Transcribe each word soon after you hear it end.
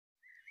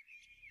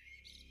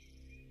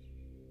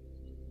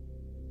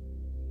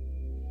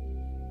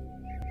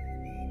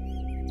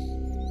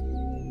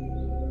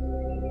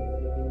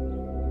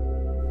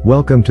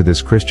Welcome to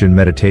this Christian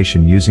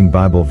meditation using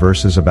Bible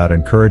verses about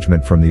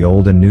encouragement from the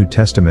Old and New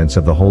Testaments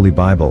of the Holy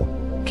Bible,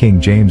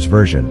 King James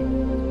Version.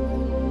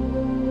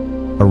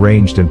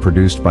 Arranged and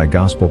produced by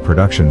Gospel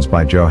Productions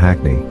by Joe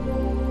Hackney.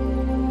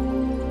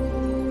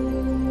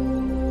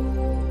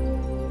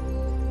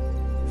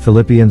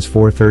 Philippians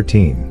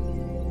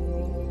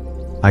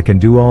 4:13. I can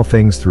do all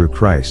things through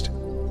Christ,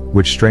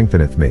 which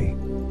strengtheneth me.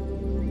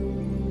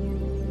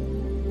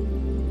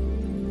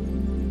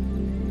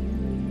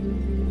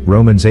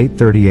 Romans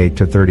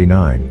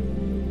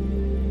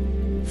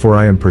 8:38-39. For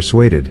I am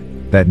persuaded,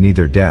 that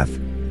neither death,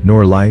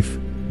 nor life,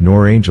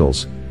 nor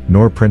angels,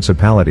 nor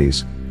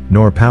principalities,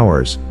 nor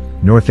powers,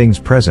 nor things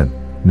present,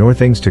 nor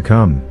things to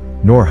come,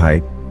 nor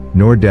height,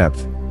 nor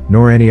depth,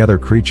 nor any other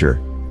creature,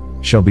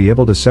 shall be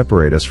able to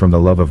separate us from the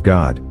love of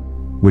God,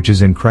 which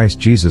is in Christ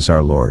Jesus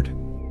our Lord.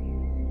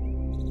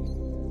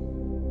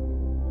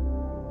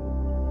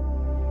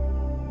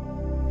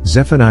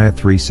 Zephaniah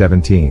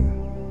 3:17.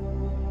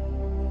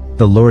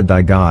 The Lord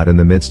thy God in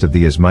the midst of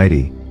thee is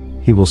mighty,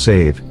 he will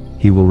save,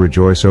 he will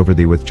rejoice over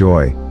thee with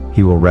joy,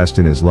 he will rest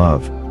in his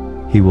love,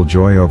 he will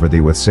joy over thee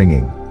with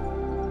singing.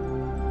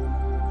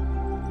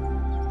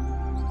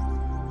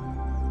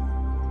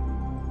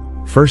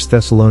 First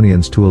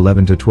Thessalonians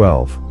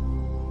 2:11-12.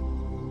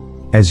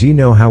 As ye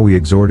know how we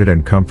exhorted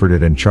and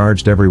comforted and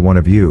charged every one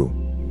of you,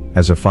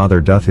 as a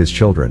father doth his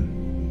children,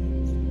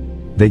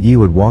 that ye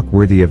would walk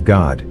worthy of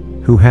God,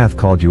 who hath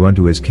called you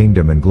unto his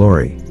kingdom and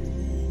glory.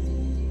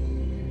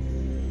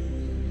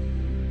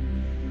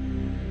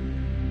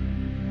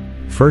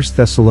 First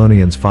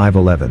Thessalonians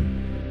 5:11.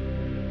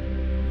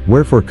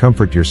 Wherefore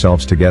comfort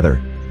yourselves together,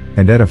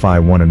 and edify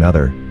one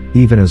another,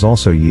 even as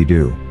also ye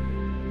do.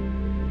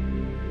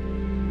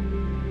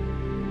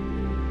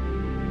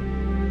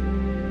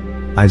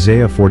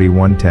 Isaiah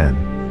 41:10.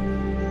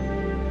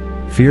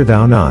 Fear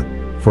thou not,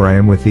 for I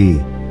am with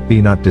thee,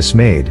 be not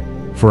dismayed,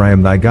 for I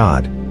am thy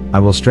God, I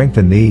will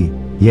strengthen thee,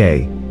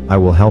 yea, I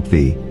will help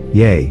thee,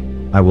 yea,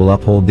 I will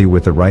uphold thee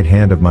with the right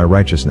hand of my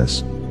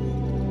righteousness.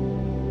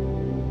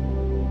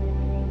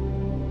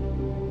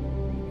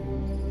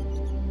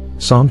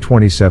 Psalm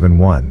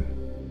 27:1.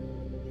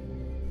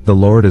 The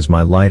Lord is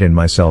my light and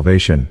my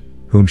salvation,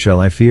 whom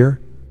shall I fear?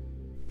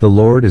 The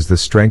Lord is the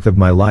strength of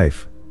my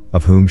life,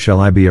 of whom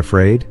shall I be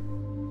afraid?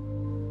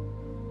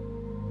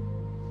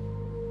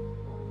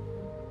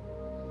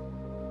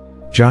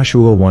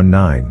 Joshua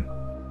 1:9.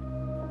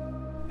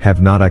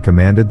 Have not I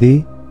commanded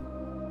thee?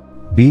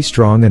 Be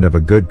strong and of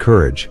a good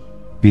courage,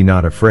 be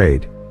not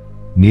afraid,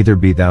 neither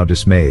be thou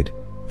dismayed,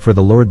 for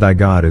the Lord thy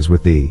God is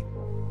with thee,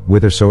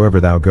 whithersoever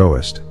thou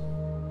goest.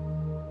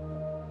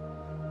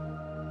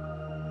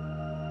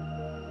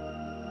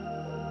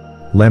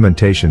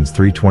 Lamentations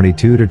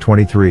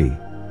 3:22-23.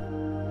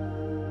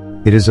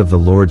 It is of the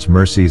Lord's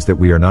mercies that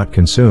we are not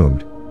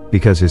consumed,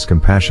 because his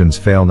compassions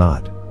fail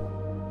not.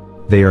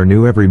 They are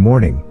new every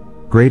morning,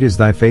 great is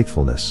thy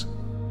faithfulness.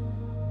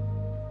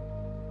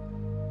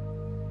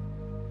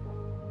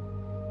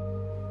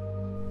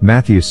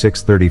 Matthew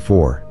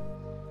 6:34.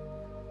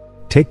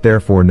 Take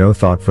therefore no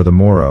thought for the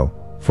morrow,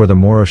 for the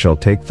morrow shall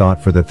take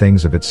thought for the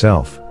things of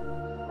itself.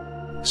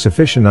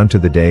 Sufficient unto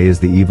the day is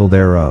the evil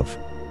thereof.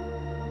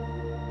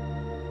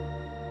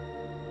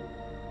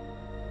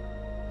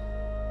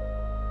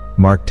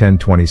 Mark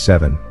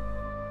 10:27.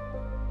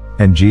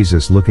 And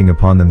Jesus looking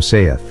upon them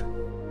saith,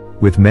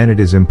 with men it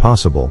is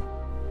impossible,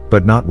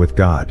 but not with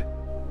God.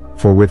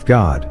 For with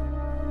God,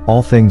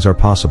 all things are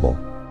possible.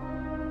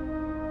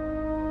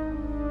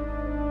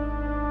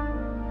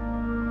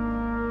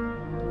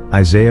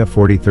 Isaiah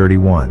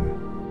 40:31.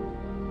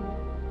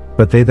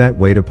 But they that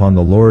wait upon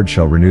the Lord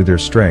shall renew their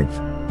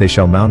strength, they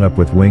shall mount up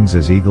with wings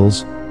as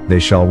eagles, they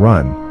shall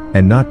run,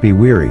 and not be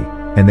weary,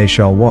 and they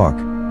shall walk,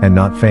 and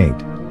not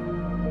faint.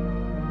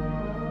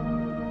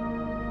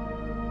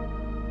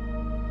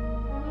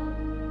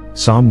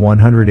 Psalm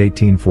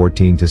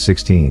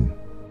 118:14-16.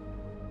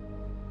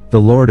 The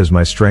Lord is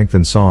my strength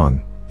and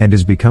song, and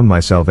is become my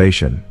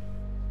salvation.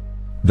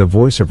 The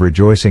voice of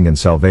rejoicing and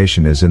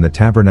salvation is in the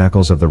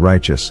tabernacles of the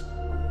righteous.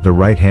 The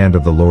right hand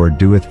of the Lord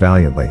doeth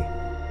valiantly.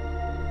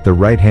 The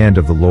right hand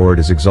of the Lord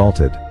is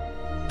exalted.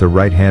 The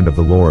right hand of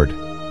the Lord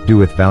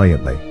doeth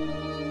valiantly.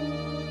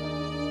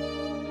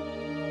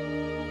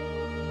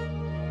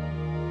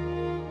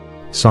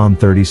 Psalm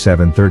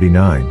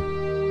 37:39.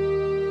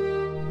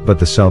 But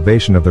the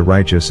salvation of the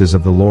righteous is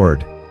of the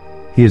Lord.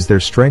 He is their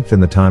strength in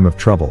the time of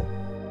trouble.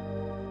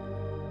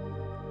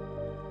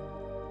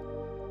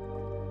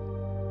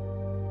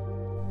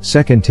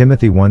 Second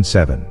Timothy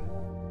 1:7.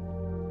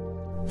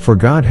 For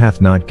God hath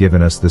not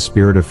given us the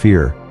spirit of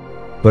fear,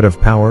 but of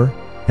power,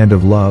 and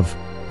of love,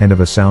 and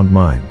of a sound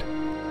mind.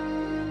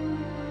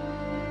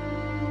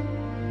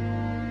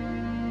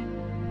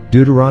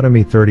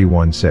 Deuteronomy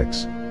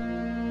 31:6.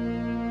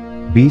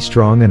 Be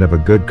strong and of a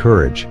good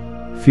courage,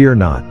 fear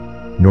not,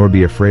 nor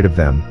be afraid of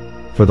them,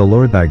 for the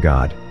Lord thy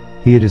God,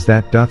 he it is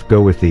that doth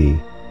go with thee,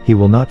 he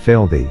will not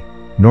fail thee,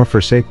 nor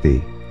forsake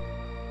thee.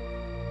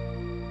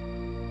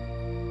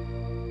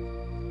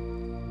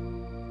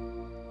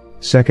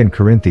 2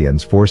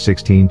 Corinthians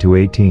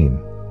 4:16-18.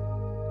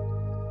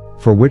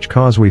 For which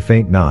cause we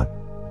faint not,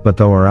 but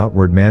though our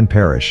outward man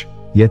perish,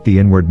 yet the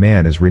inward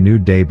man is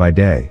renewed day by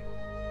day.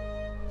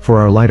 For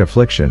our light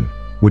affliction,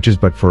 which is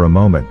but for a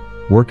moment,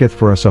 worketh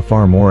for us a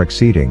far more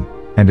exceeding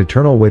and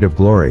eternal weight of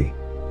glory,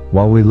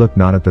 while we look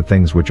not at the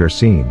things which are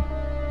seen,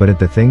 but at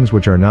the things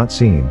which are not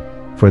seen,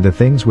 for the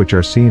things which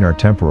are seen are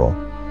temporal,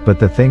 but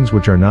the things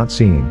which are not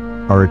seen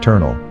are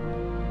eternal.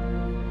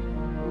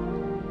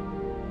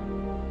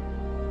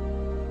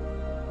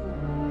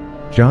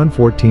 John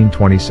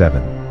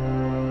 14:27.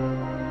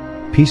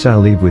 Peace I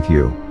leave with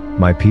you,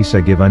 my peace I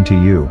give unto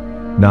you,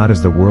 not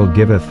as the world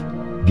giveth,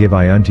 give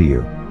I unto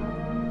you.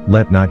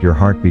 Let not your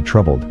heart be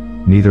troubled,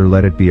 neither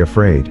let it be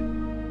afraid.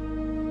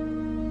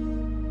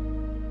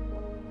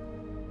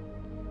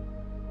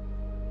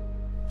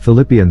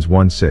 Philippians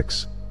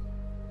 1:6.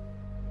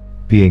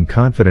 Being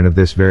confident of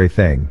this very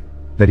thing,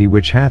 that he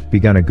which hath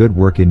begun a good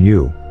work in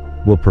you,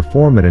 will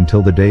perform it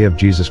until the day of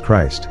Jesus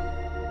Christ.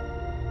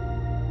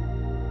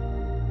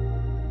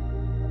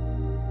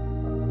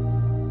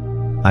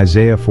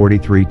 Isaiah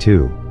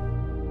 43:2.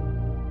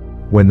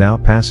 When thou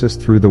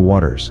passest through the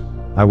waters,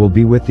 I will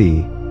be with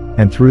thee,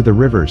 and through the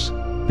rivers,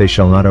 they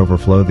shall not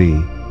overflow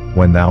thee.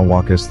 When thou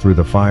walkest through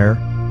the fire,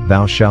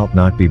 thou shalt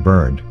not be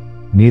burned,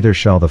 neither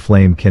shall the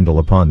flame kindle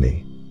upon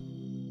thee.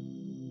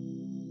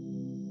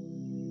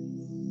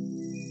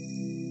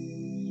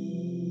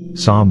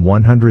 Psalm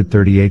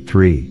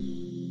 138:3.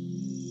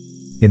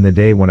 In the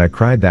day when I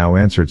cried thou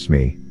answeredst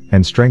me,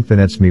 and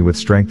strengthenedst me with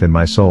strength in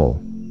my soul.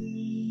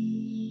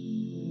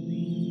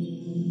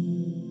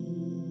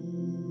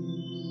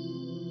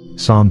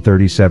 Psalm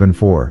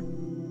 37:4.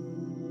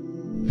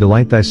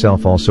 Delight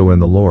thyself also in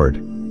the Lord,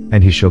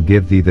 and he shall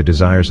give thee the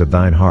desires of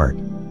thine heart.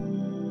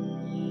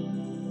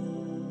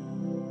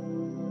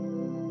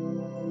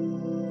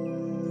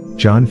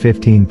 John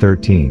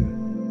 15:13.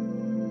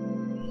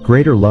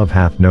 Greater love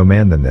hath no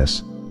man than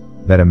this,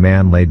 that a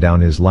man lay down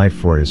his life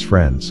for his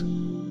friends.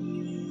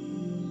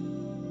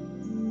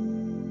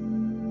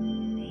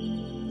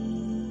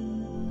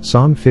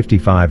 Psalm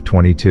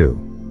 55:22.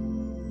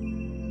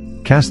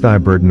 Cast thy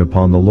burden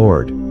upon the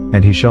Lord,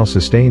 and he shall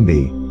sustain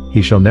thee,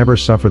 he shall never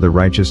suffer the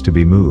righteous to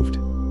be moved.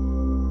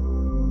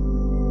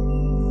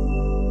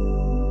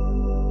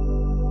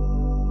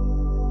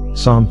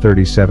 Psalm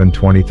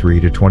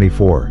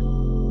 37:23-24.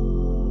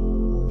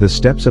 The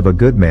steps of a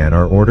good man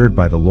are ordered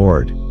by the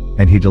Lord,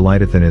 and he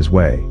delighteth in his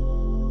way.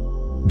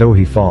 Though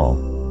he fall,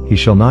 he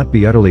shall not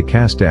be utterly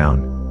cast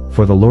down,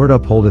 for the Lord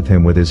upholdeth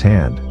him with his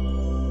hand.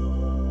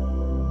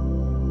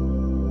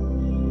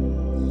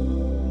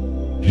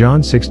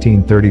 John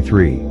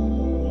 16:33.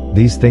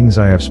 These things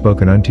I have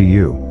spoken unto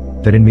you,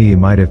 that in me ye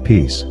might have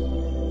peace.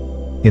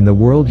 In the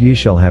world ye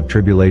shall have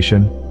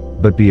tribulation,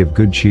 but be of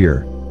good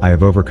cheer, I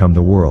have overcome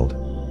the world.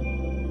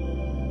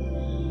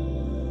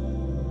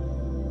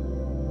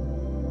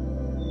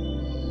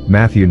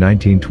 Matthew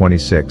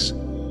 19:26.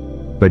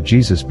 But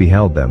Jesus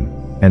beheld them,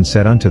 and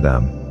said unto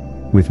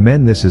them, With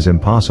men this is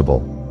impossible,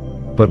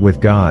 but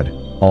with God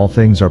all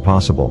things are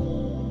possible.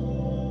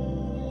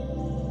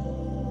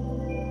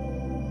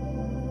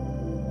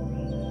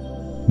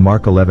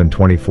 Mark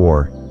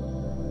 11:24.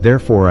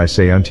 Therefore I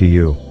say unto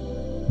you,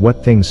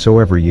 what things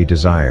soever ye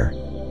desire,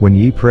 when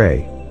ye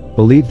pray,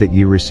 believe that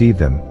ye receive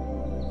them,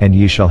 and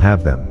ye shall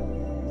have them.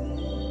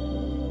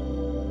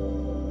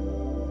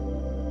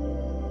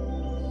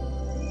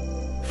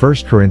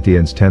 First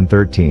Corinthians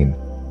 10:13.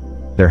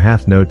 There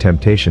hath no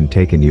temptation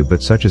taken you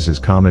but such as is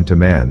common to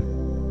man,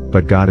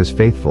 but God is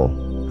faithful,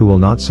 who will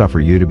not suffer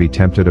you to be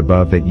tempted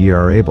above that ye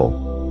are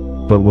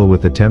able, but will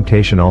with the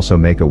temptation also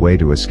make a way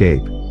to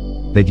escape,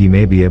 that ye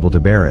may be able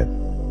to bear it.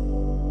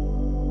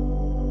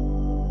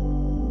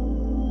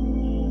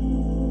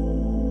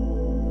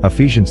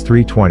 Ephesians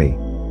 3:20.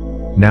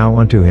 Now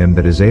unto him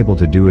that is able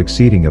to do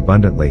exceeding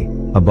abundantly,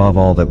 above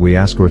all that we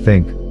ask or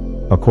think,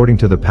 according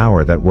to the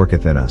power that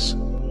worketh in us.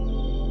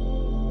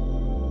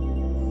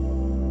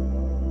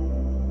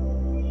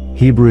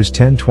 Hebrews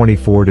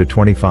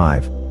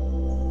 10:24-25.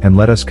 And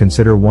let us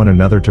consider one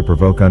another to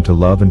provoke unto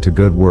love and to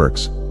good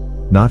works,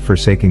 not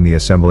forsaking the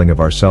assembling of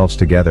ourselves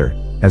together,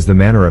 as the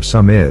manner of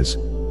some is,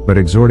 but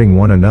exhorting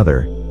one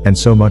another, and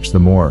so much the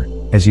more,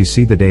 as ye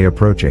see the day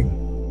approaching.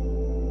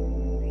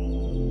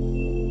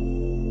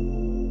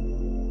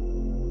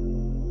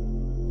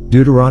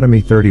 Deuteronomy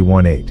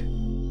 31:8.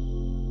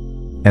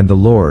 And the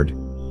Lord,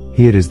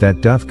 he it is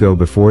that doth go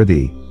before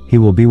thee, he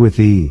will be with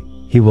thee,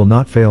 he will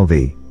not fail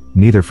thee,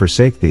 neither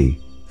forsake thee,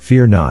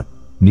 fear not,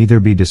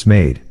 neither be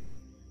dismayed.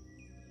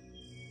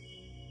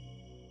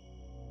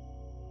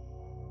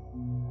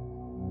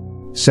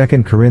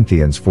 Second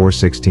Corinthians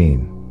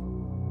 4:16.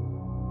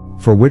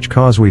 For which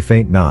cause we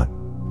faint not,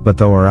 but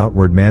though our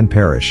outward man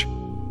perish,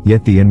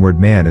 yet the inward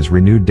man is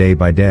renewed day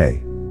by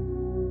day.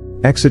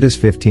 Exodus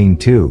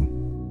 15:2.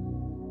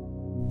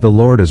 The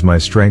Lord is my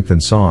strength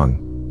and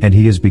song, and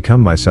he is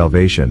become my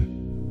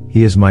salvation.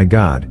 He is my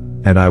God,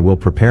 and I will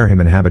prepare him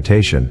an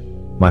habitation,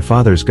 my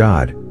father's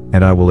God,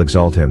 and I will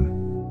exalt him.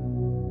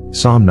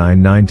 Psalm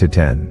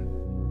 9:9-10.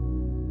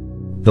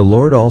 The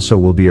Lord also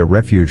will be a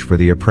refuge for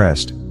the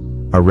oppressed,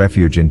 a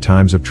refuge in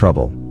times of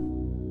trouble.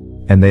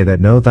 And they that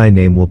know thy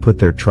name will put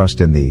their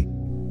trust in thee,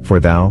 for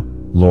thou,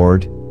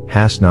 Lord,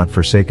 hast not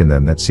forsaken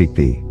them that seek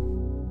thee.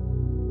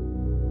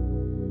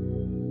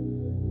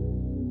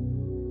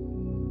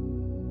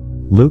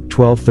 Luke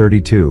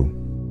 12:32.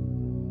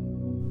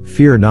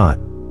 Fear not,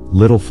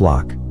 little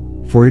flock,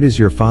 for it is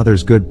your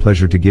Father's good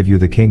pleasure to give you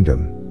the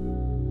kingdom.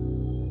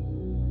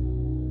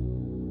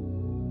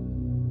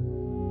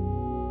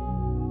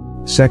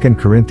 Second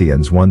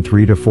Corinthians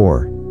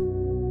 1:3-4.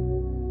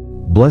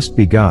 Blessed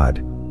be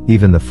God,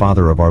 even the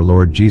Father of our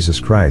Lord Jesus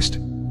Christ,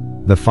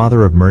 the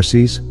Father of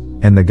mercies,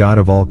 and the God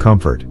of all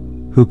comfort,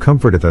 who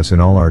comforteth us in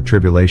all our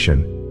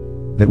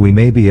tribulation, that we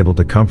may be able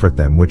to comfort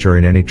them which are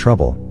in any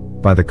trouble,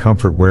 by the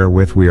comfort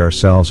wherewith we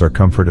ourselves are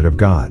comforted of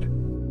God.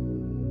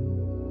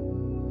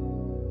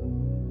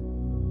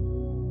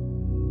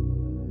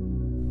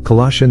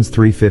 Colossians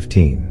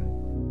 3:15.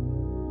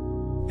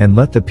 And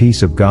let the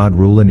peace of God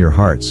rule in your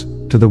hearts,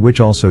 to the which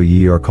also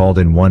ye are called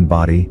in one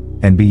body,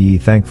 and be ye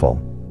thankful.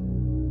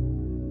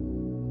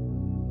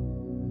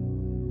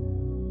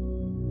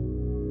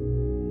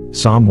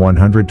 Psalm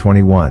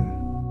 121.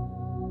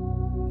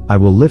 I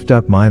will lift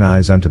up mine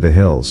eyes unto the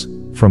hills,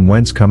 from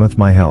whence cometh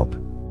my help.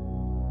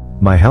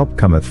 My help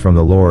cometh from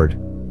the Lord,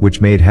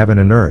 which made heaven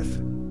and earth.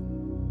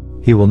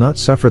 He will not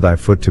suffer thy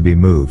foot to be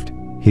moved,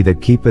 he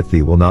that keepeth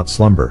thee will not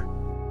slumber.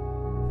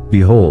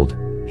 Behold,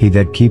 he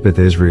that keepeth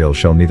Israel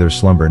shall neither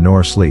slumber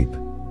nor sleep.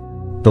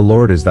 The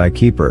Lord is thy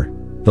keeper,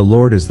 the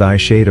Lord is thy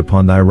shade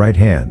upon thy right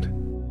hand.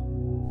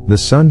 The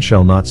sun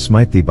shall not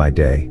smite thee by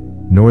day,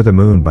 nor the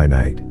moon by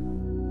night.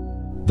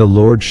 The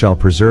Lord shall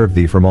preserve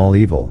thee from all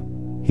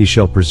evil, he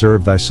shall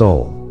preserve thy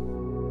soul.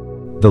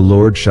 The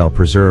Lord shall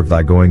preserve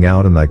thy going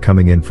out and thy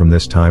coming in from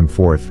this time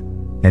forth,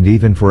 and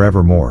even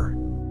forevermore.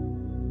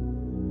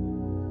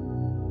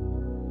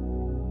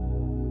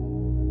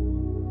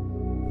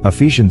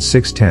 Ephesians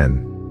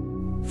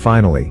 6:10.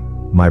 Finally,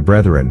 my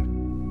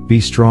brethren, be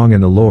strong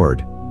in the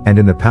Lord, and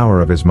in the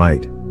power of his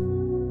might.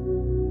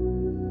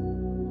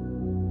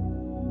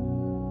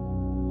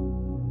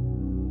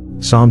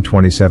 Psalm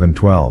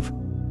 27:12.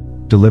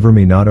 Deliver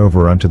me not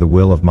over unto the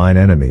will of mine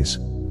enemies,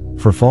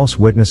 for false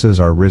witnesses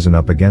are risen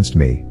up against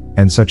me,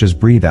 and such as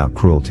breathe out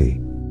cruelty.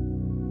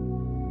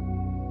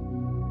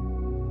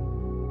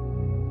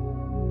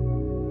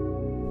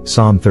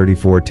 Psalm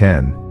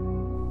 34:10.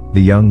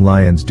 The young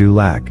lions do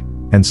lack,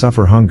 and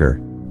suffer hunger,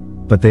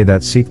 but they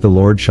that seek the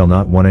Lord shall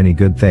not want any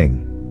good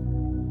thing.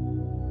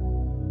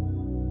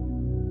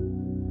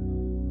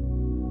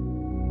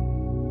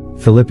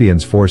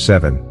 Philippians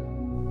 4:7.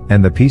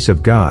 And the peace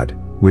of God,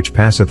 which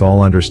passeth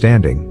all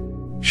understanding,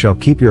 shall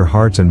keep your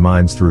hearts and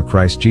minds through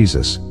Christ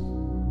Jesus.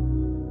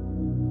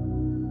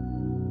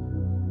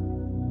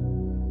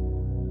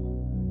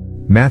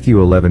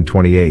 Matthew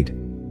 11:28.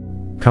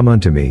 Come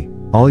unto me,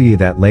 all ye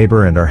that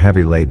labor and are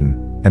heavy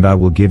laden, and I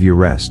will give you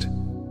rest.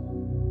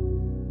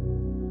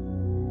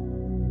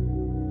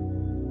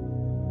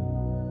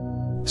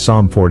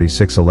 Psalm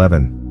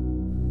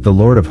 46:11. The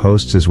Lord of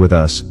hosts is with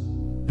us,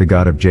 the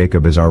God of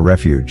Jacob is our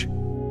refuge.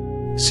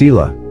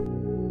 Selah.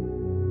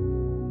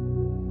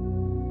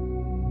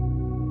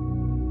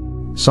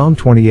 Psalm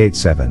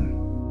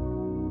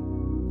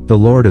 28:7. The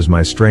Lord is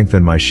my strength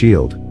and my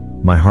shield,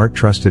 my heart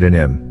trusted in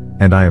him,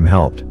 and I am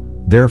helped,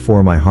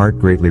 therefore my heart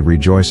greatly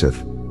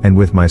rejoiceth, and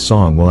with my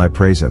song will I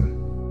praise him.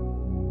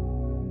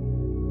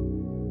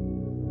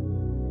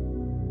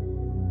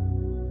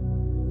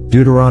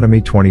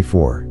 Deuteronomy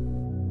 24.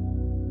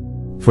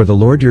 For the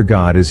Lord your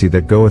God is he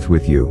that goeth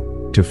with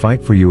you, to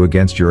fight for you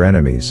against your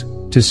enemies,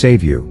 to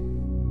save you.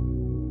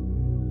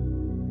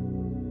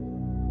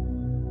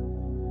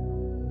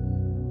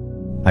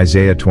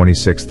 Isaiah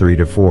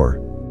 26:3-4.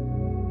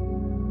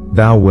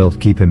 Thou wilt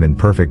keep him in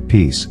perfect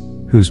peace,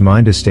 whose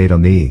mind is stayed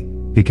on thee,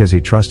 because he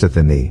trusteth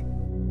in thee.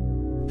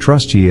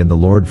 Trust ye in the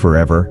Lord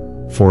forever,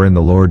 for in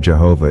the Lord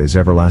Jehovah is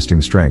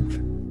everlasting strength.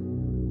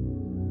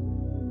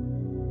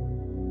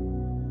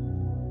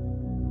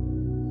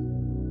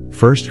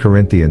 First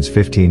Corinthians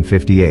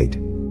 15:58.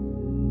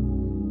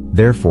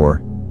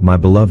 Therefore, my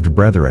beloved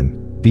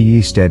brethren, be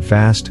ye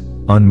steadfast,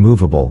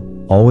 unmovable,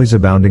 always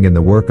abounding in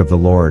the work of the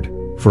Lord,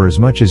 for as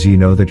much as ye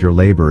know that your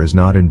labor is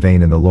not in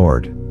vain in the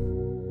Lord.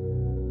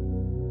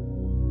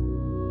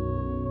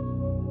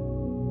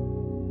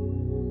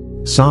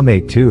 Psalm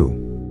 8:2.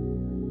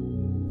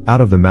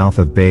 Out of the mouth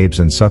of babes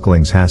and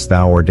sucklings hast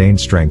thou ordained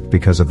strength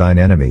because of thine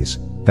enemies,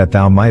 that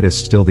thou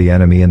mightest still the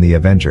enemy and the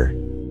avenger.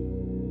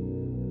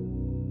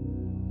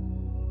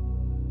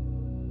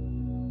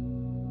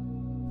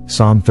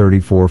 Psalm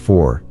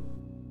 34:4.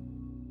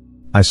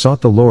 I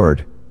sought the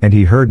Lord, and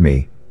he heard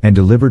me, and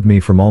delivered me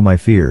from all my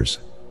fears.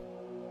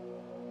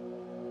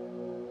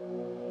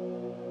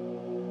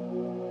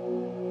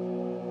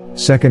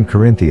 Second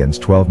Corinthians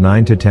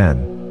 12:9-10.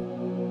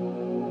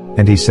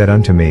 And he said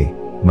unto me,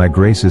 My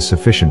grace is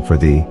sufficient for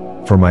thee,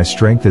 for my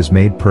strength is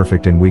made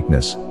perfect in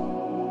weakness.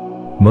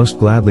 Most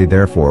gladly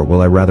therefore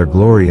will I rather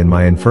glory in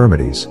my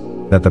infirmities,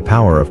 that the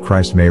power of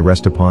Christ may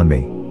rest upon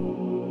me.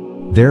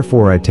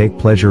 Therefore I take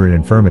pleasure in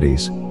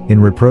infirmities,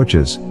 in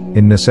reproaches,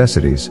 in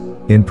necessities,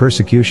 in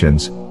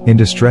persecutions, in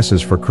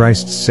distresses for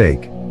Christ's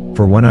sake,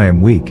 for when I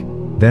am weak,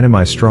 then am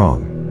I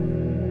strong.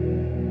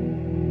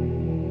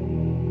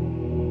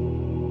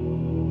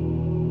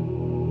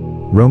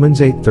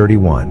 Romans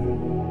 8:31.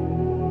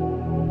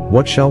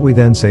 What shall we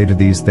then say to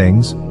these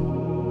things?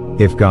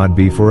 If God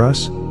be for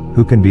us,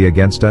 who can be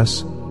against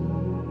us?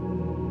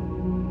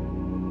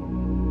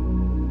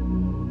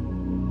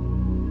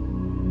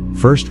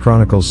 First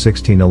Chronicles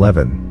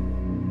 16:11.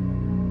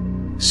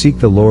 Seek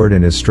the Lord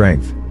in his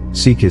strength,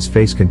 seek his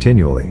face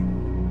continually.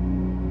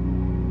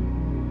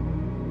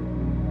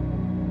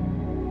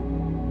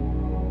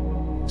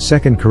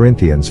 Second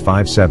Corinthians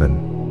 5:7.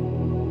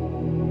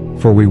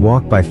 For we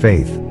walk by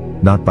faith,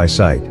 not by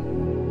sight.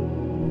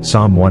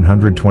 Psalm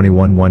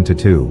 121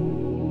 1-2.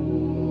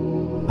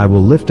 I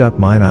will lift up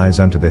mine eyes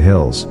unto the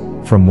hills,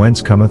 from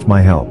whence cometh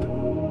my help.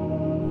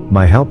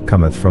 My help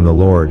cometh from the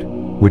Lord,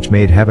 which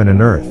made heaven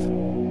and earth.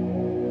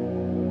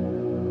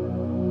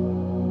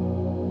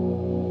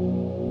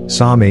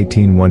 Psalm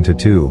 18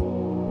 1-2.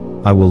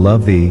 I will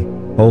love thee,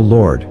 O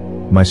Lord,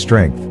 my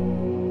strength.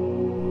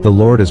 The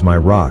Lord is my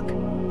rock,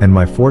 and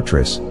my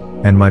fortress,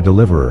 and my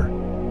deliverer,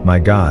 my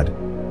God,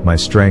 my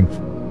strength,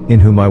 in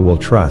whom I will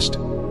trust,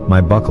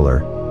 my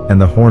buckler, and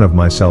the horn of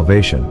my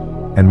salvation,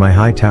 and my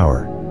high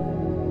tower.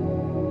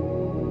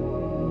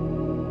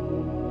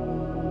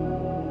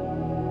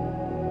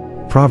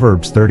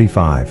 Proverbs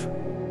 35.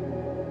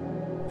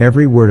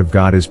 Every word of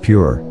God is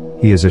pure,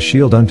 he is a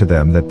shield unto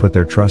them that put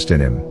their trust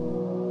in him.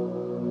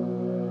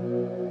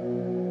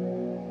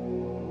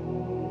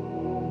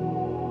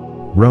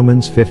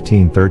 Romans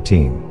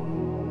 15:13.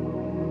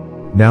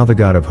 Now the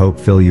God of hope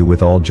fill you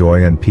with all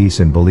joy and peace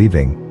in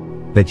believing,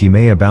 that ye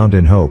may abound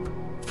in hope,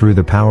 through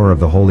the power of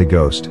the Holy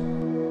Ghost.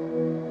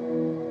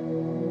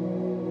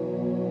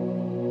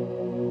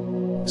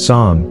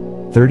 Psalm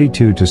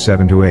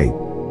 32:7-8.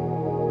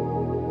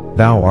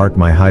 Thou art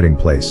my hiding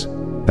place,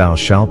 thou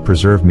shalt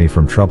preserve me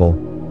from trouble,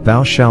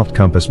 thou shalt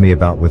compass me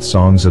about with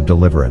songs of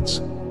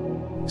deliverance.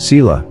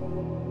 Selah.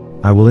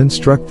 I will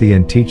instruct thee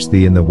and teach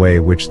thee in the way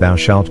which thou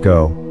shalt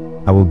go,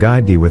 I will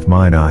guide thee with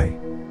mine eye.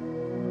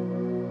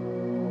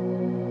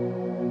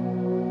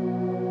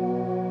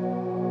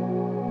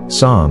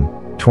 Psalm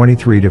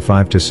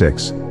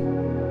 23:5-6.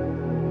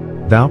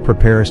 Thou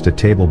preparest a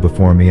table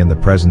before me in the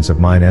presence of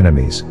mine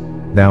enemies,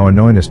 thou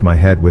anointest my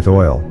head with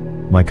oil,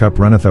 my cup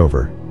runneth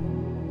over.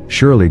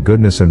 Surely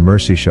goodness and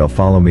mercy shall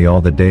follow me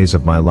all the days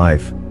of my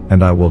life,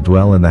 and I will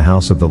dwell in the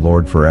house of the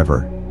Lord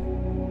forever.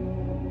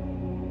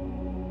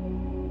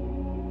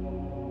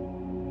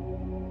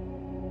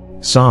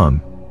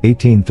 Psalm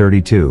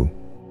 18:32.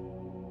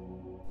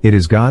 It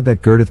is God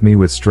that girdeth me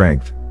with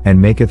strength,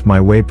 and maketh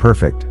my way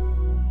perfect.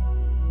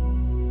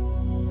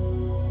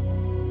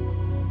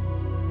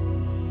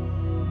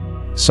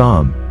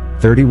 Psalm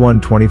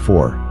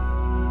 31:24.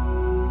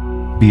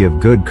 Be of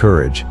good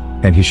courage,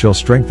 and he shall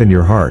strengthen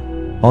your heart,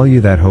 all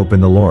you that hope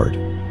in the Lord.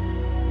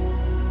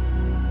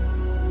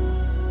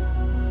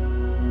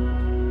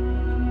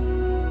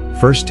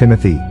 First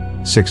Timothy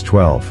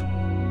 6:12.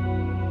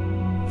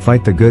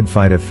 Fight the good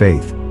fight of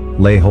faith,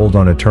 lay hold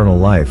on eternal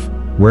life,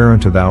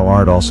 whereunto thou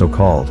art also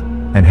called,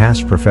 and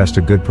hast professed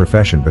a good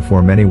profession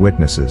before many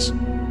witnesses.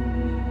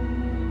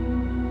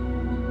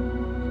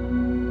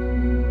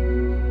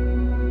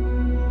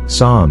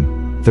 Psalm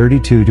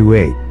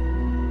 32:8.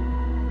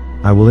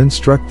 I will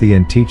instruct thee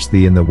and teach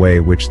thee in the way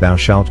which thou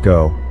shalt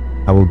go,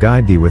 I will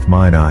guide thee with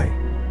mine eye.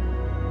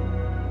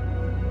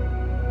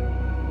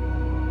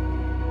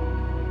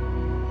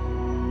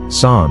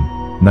 Psalm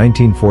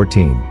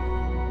 19:14.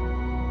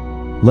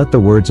 Let the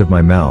words of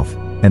my mouth,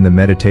 and the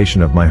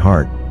meditation of my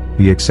heart,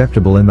 be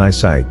acceptable in thy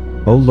sight,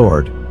 O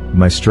Lord,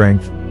 my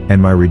strength,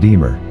 and my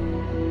Redeemer.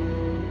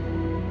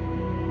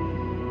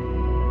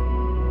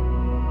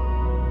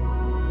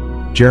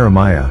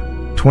 Jeremiah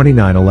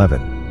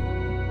 29:11.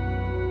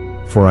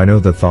 For I know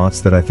the thoughts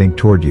that I think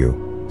toward you,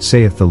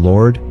 saith the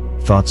Lord,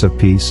 thoughts of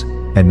peace,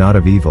 and not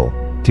of evil,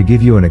 to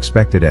give you an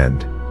expected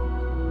end.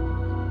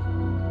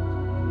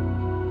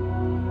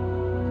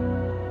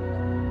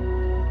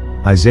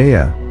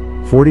 Isaiah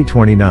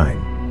 40:29.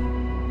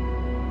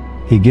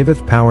 He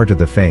giveth power to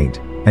the faint,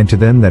 and to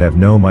them that have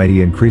no might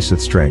he increaseth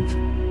strength.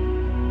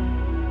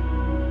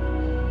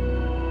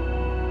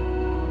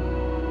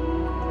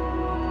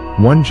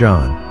 First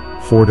John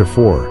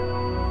 4:4.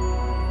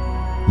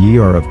 Ye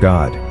are of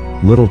God,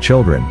 little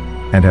children,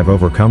 and have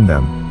overcome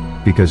them,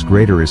 because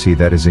greater is he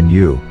that is in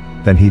you,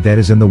 than he that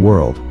is in the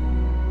world.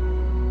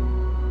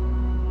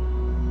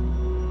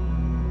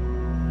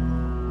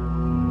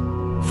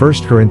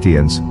 First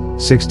Corinthians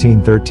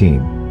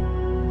 16:13.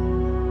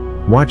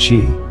 Watch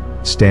ye,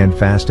 stand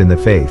fast in the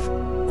faith,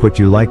 quit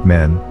you like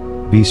men,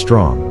 be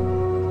strong.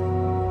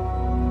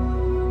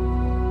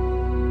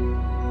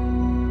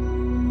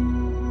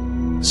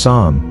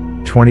 Psalm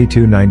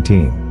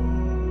 22:19.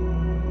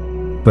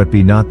 But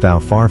be not thou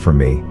far from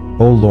me,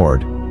 O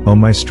Lord, O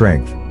my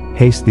strength,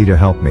 haste thee to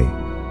help me.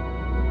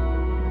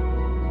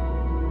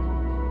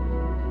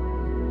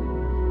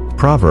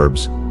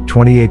 Proverbs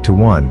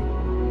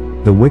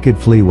 28:1. The wicked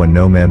flee when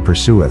no man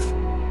pursueth,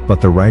 but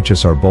the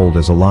righteous are bold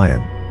as a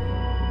lion.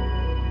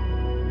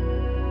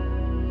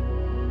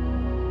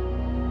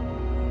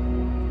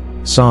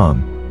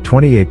 Psalm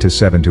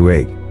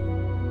 28:7-8.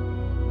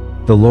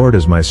 The Lord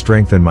is my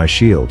strength and my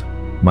shield,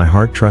 my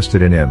heart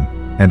trusted in him,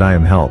 and I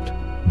am helped.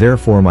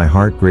 Therefore my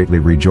heart greatly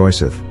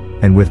rejoiceth,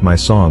 and with my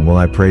song will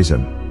I praise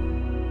him.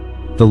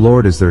 The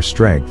Lord is their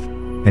strength,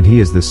 and he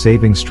is the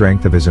saving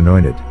strength of his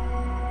anointed.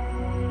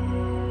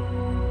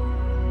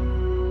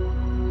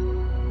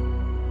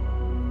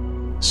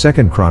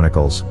 Second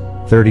Chronicles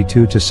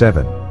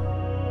 32:7.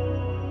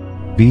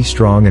 Be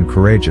strong and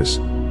courageous,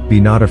 be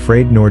not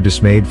afraid nor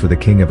dismayed for the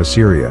king of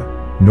Assyria,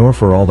 nor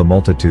for all the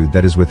multitude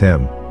that is with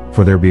him,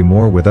 for there be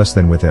more with us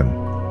than with him.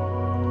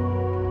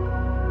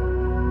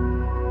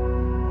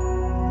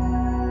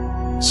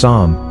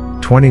 Psalm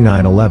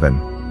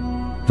 29:11.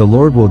 The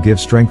Lord will give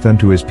strength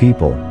unto his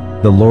people,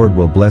 the Lord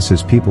will bless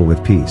his people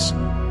with peace.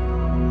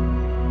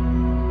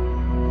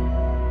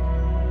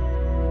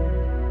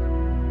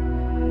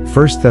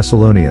 First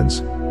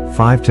Thessalonians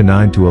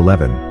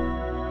 5:9-11.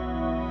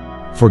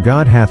 For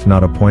God hath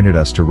not appointed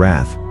us to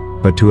wrath,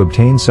 but to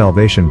obtain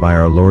salvation by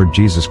our Lord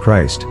Jesus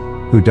Christ,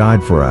 who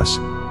died for us,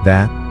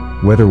 that,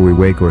 whether we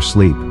wake or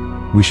sleep,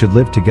 we should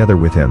live together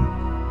with him.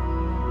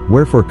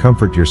 Wherefore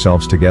comfort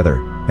yourselves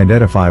together, and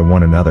edify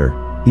one another,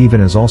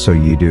 even as also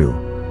ye do.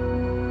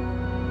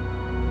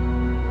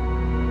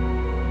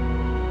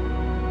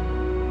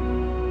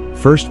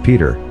 First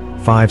Peter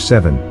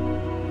 5:7.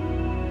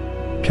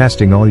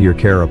 Casting all your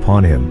care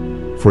upon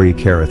him, for he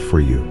careth for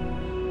you.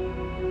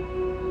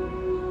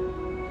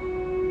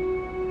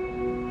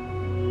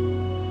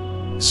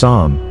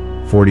 Psalm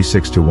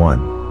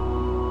 46:1.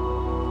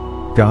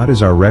 God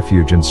is our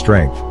refuge and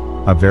strength,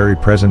 a very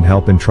present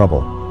help in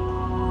trouble.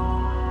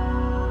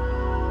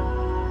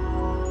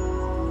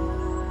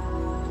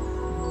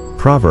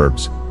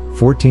 Proverbs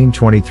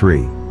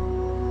 14:23.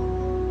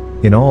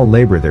 In all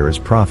labor there is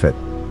profit,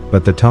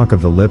 but the talk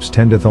of the lips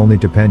tendeth only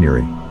to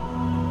penury.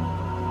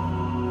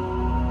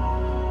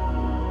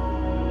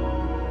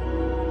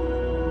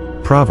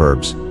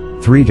 Proverbs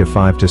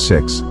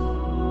 3:5-6.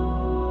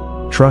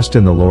 Trust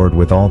in the Lord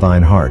with all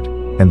thine heart,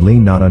 and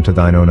lean not unto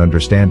thine own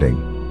understanding.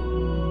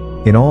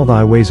 In all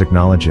thy ways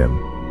acknowledge him,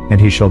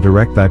 and he shall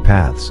direct thy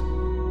paths.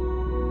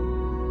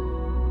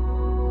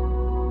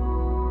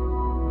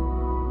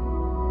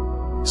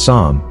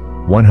 Psalm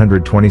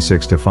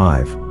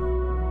 126:5.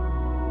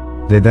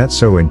 They that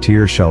sow in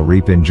tears shall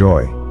reap in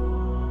joy.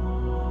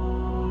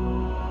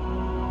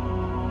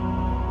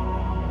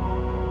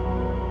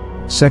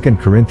 Second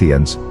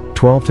Corinthians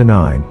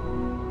 12:9.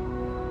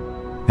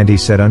 And he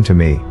said unto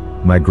me,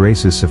 My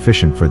grace is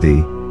sufficient for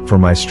thee, for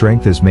my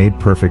strength is made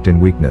perfect in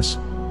weakness.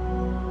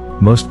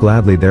 Most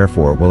gladly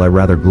therefore will I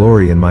rather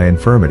glory in my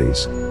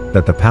infirmities,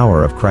 that the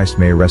power of Christ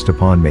may rest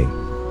upon me.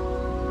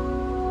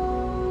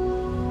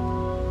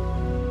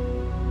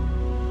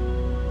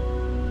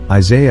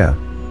 Isaiah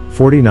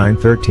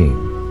 49:13.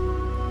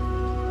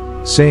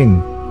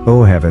 Sing,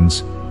 O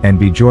heavens, and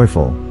be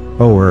joyful,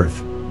 O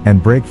earth,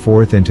 and break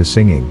forth into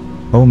singing,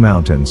 O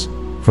mountains,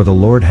 for the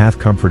Lord hath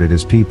comforted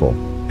his people,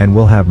 and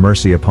will have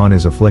mercy upon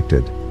his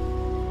afflicted.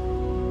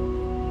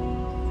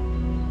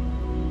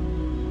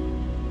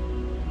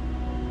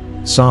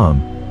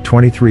 Psalm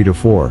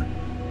 23:4.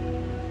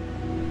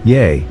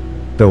 Yea,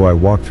 though I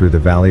walk through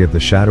the valley of the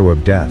shadow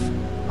of death,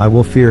 I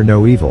will fear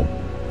no evil,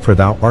 for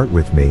thou art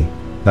with me,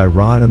 thy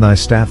rod and thy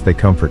staff they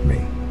comfort me.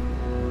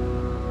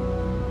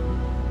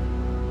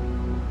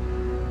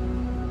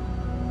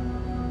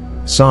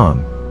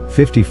 Psalm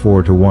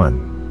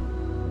 54:1.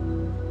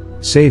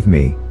 Save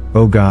me,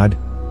 O God,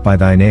 by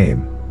thy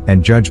name,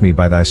 and judge me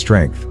by thy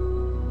strength.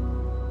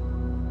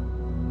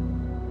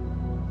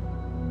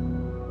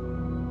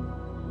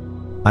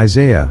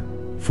 Isaiah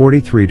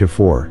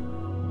 43:4.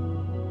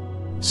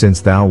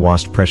 Since thou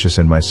wast precious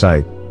in my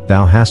sight,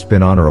 thou hast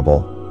been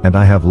honorable, and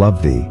I have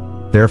loved thee,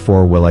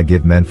 therefore will I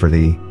give men for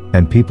thee,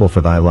 and people for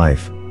thy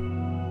life.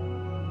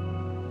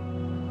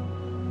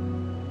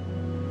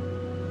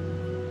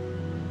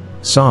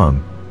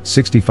 Psalm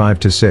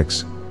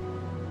 65:6.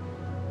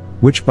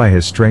 Which by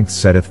his strength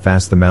setteth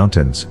fast the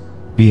mountains,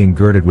 being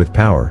girded with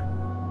power.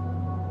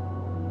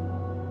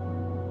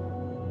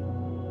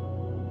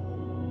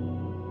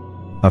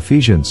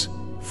 Ephesians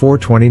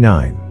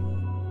 4:29.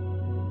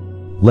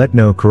 Let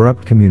no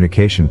corrupt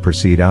communication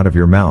proceed out of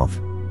your mouth,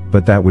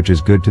 but that which is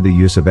good to the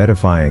use of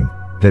edifying,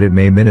 that it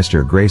may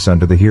minister grace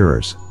unto the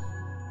hearers.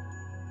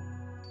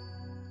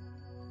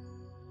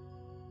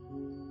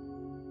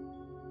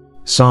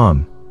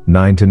 Psalm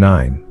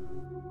 9:9.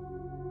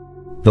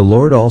 The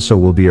Lord also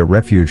will be a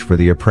refuge for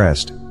the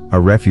oppressed, a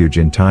refuge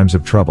in times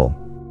of trouble.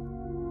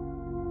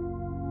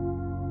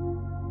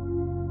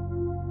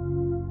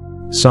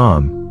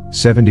 Psalm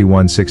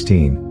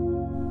 71:16.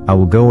 I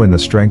will go in the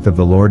strength of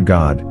the Lord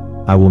God,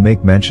 I will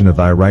make mention of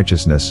thy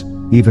righteousness,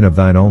 even of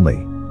thine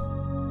only.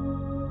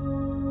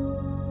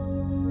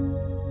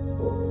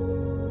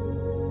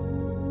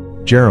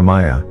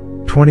 Jeremiah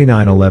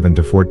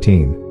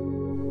 29:11-14.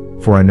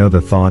 For I know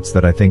the thoughts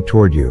that I think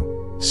toward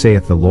you,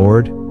 saith the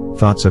Lord,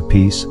 thoughts of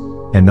peace,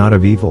 and not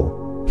of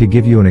evil, to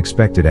give you an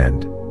expected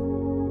end.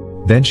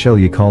 Then shall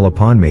ye call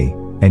upon me,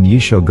 and ye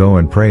shall go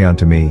and pray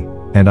unto me,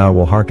 and I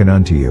will hearken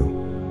unto you.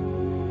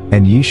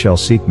 And ye shall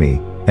seek me,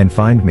 and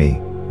find me,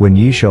 when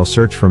ye shall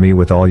search for me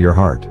with all your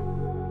heart.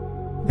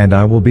 And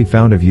I will be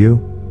found of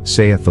you,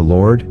 saith the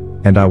Lord,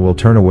 and I will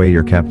turn away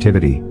your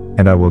captivity,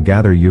 and I will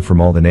gather you from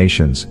all the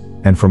nations,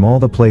 and from all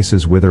the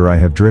places whither I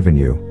have driven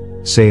you,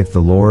 saith the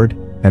Lord,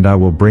 and I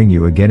will bring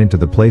you again into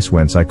the place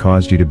whence I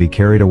caused you to be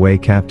carried away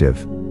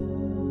captive.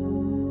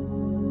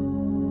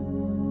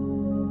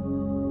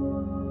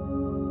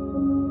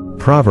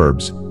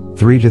 Proverbs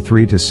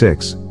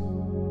 3:3-6.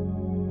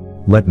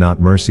 Let not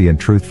mercy and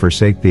truth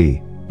forsake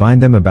thee,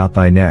 bind them about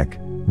thy neck,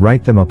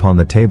 write them upon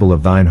the table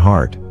of thine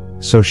heart,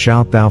 so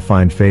shalt thou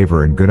find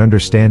favor and good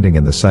understanding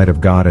in the sight of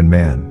God and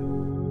man.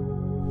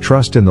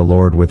 Trust in the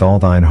Lord with all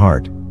thine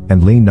heart,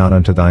 and lean not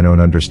unto thine own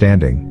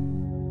understanding.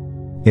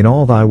 In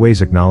all thy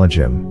ways acknowledge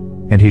him,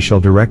 and he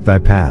shall direct thy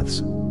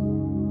paths.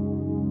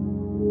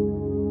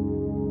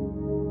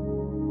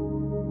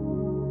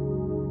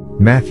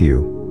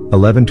 Matthew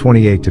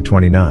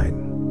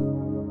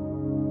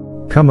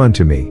 11:28-29. Come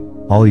unto me,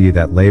 all ye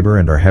that labor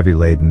and are heavy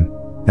laden,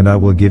 and I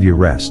will give you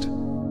rest.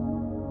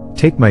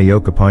 Take my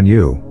yoke upon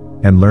you,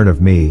 and learn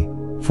of me,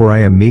 for I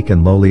am meek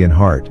and lowly in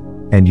heart,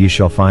 and ye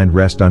shall find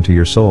rest unto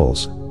your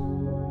souls.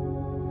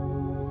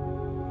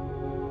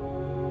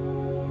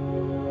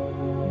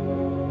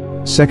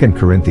 Second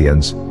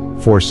Corinthians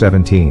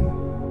 4:17.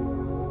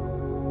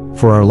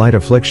 For our light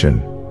affliction,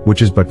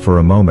 which is but for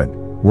a moment,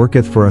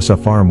 worketh for us a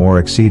far more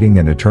exceeding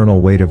and eternal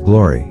weight of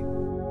glory.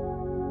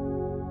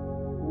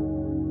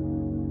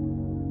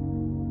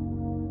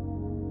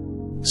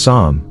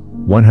 Psalm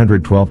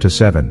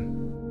 112:7.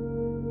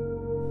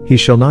 He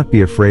shall not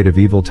be afraid of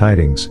evil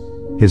tidings,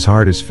 his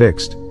heart is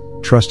fixed,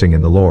 trusting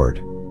in the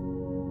Lord.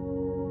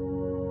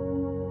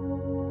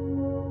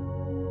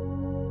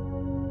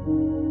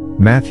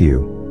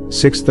 Matthew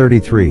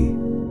 6:33.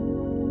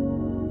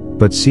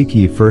 But seek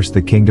ye first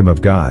the kingdom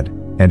of God,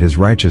 and his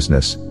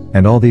righteousness,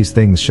 and all these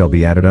things shall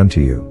be added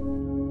unto you.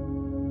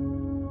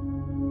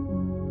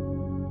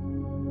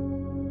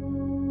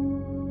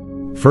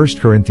 First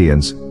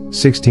Corinthians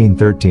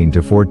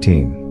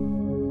 16:13-14.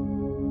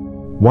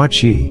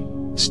 Watch ye,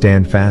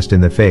 stand fast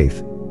in the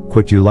faith,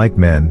 quit you like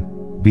men,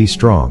 be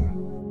strong.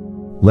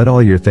 Let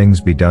all your things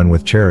be done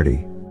with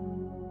charity.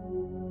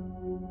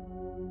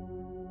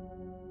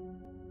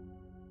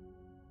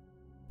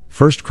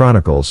 First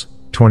Chronicles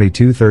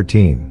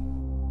 22:13.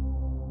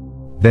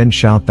 Then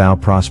shalt thou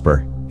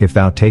prosper, if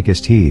thou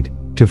takest heed,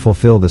 to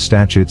fulfill the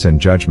statutes and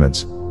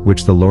judgments,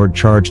 which the Lord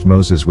charged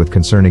Moses with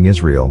concerning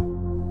Israel.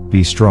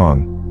 Be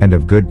strong, and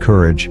of good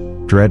courage,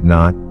 dread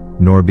not,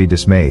 nor be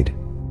dismayed.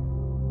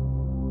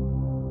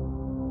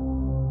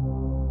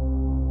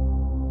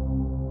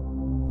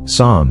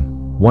 Psalm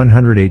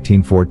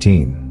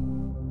 118:14.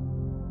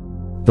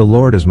 The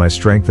Lord is my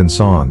strength and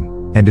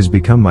song, and is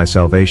become my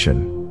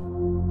salvation.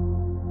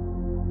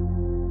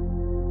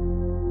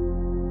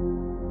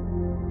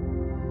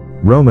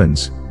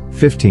 Romans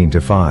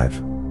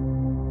 15:5.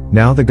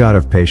 Now the God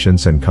of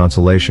patience and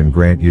consolation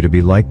grant you to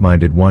be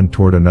like-minded one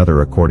toward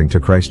another according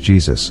to Christ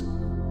Jesus.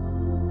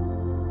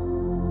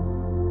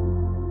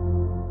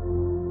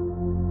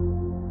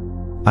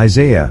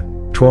 Isaiah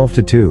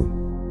 12:2.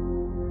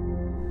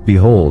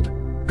 Behold,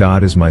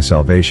 God is my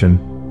salvation,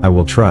 I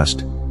will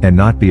trust, and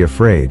not be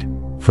afraid,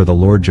 for the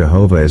Lord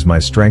Jehovah is my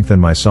strength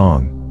and my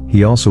song,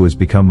 he also is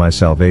become my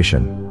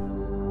salvation.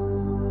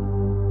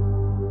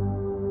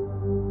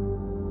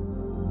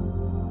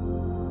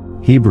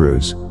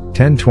 Hebrews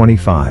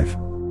 10:25.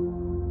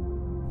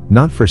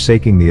 Not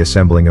forsaking the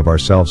assembling of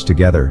ourselves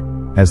together,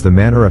 as the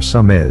manner of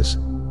some is,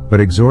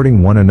 but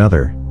exhorting one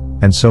another,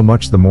 and so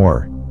much the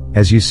more,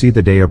 as you see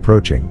the day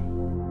approaching.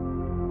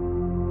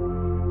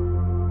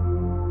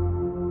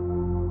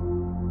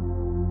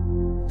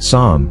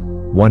 Psalm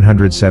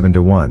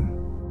 107:1.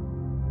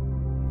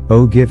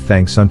 O give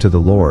thanks unto the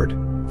Lord,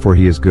 for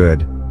he is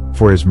good,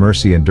 for his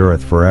mercy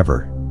endureth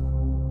forever.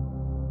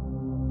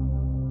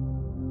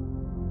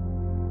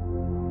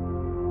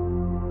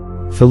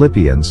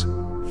 Philippians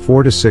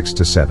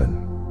 4:6-7.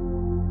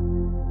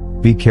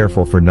 Be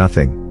careful for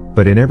nothing,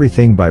 but in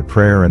everything by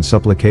prayer and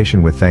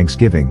supplication with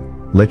thanksgiving,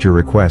 let your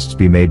requests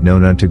be made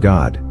known unto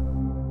God.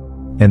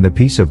 And the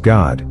peace of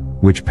God,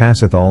 which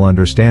passeth all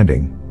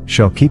understanding,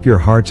 shall keep your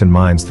hearts and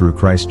minds through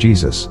Christ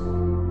Jesus.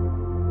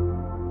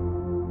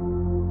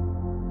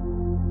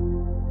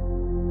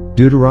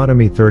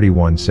 Deuteronomy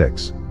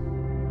 31:6.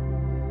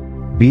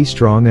 Be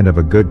strong and of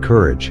a good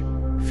courage,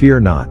 fear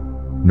not,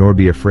 nor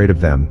be afraid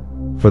of them,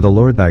 for the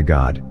Lord thy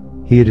God,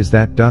 he it is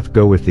that doth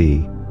go with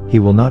thee, he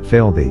will not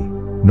fail thee,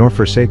 nor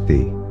forsake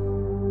thee.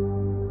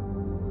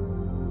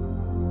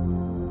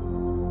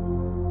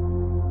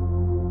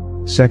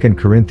 Second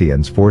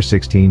Corinthians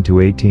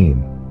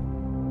 4:16-18.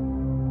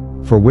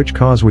 For which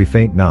cause we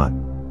faint not,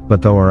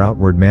 but though our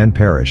outward man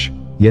perish,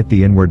 yet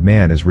the inward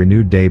man is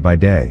renewed day by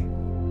day.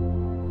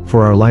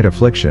 For our light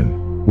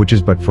affliction, which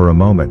is but for a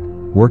moment,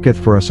 worketh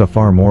for us a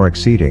far more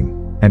exceeding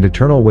and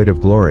eternal weight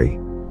of glory,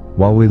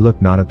 while we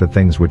look not at the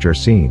things which are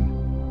seen,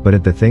 but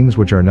at the things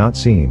which are not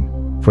seen,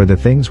 for the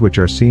things which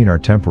are seen are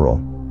temporal,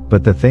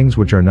 but the things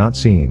which are not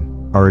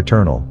seen are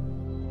eternal.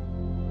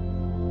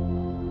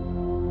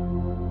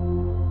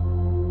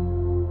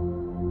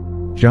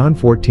 John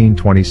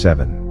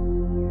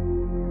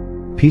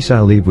 14:27. Peace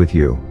I leave with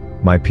you,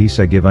 my peace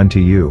I give unto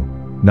you,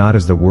 not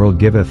as the world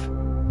giveth,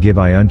 give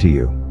I unto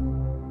you.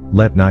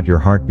 Let not your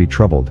heart be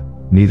troubled,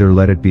 neither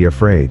let it be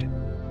afraid.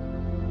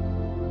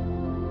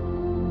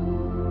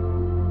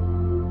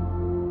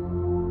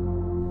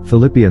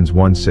 Philippians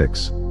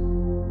 1:6.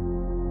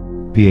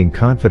 Being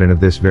confident of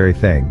this very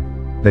thing,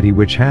 that he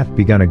which hath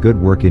begun a good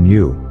work in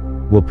you,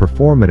 will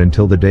perform it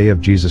until the day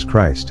of Jesus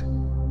Christ.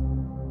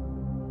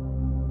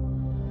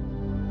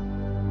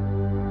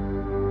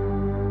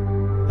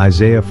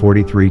 Isaiah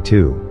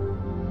 43:2.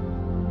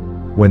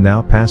 When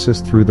thou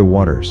passest through the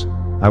waters,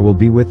 I will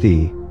be with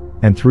thee,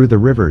 and through the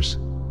rivers,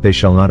 they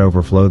shall not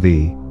overflow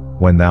thee.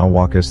 When thou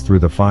walkest through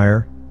the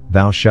fire,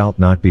 thou shalt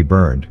not be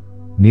burned,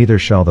 neither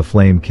shall the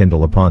flame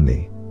kindle upon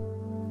thee.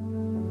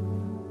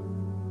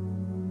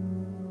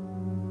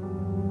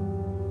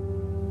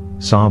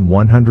 Psalm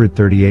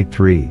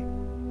 138:3.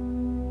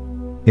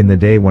 In the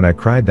day when I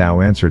cried thou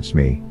answeredst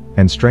me,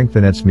 and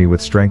strengthenedst me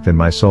with strength in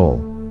my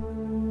soul.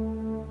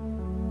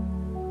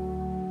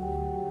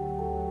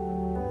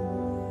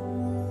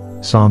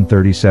 Psalm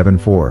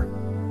 37:4.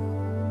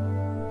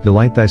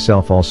 Delight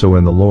thyself also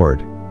in the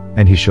Lord,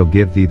 and he shall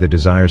give thee the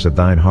desires of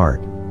thine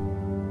heart.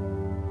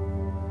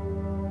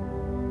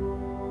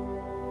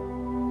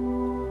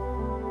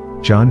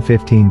 John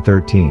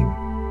 15:13.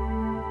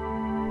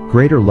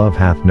 Greater love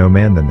hath no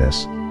man than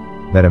this,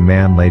 that a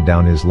man lay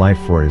down his life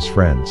for his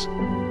friends.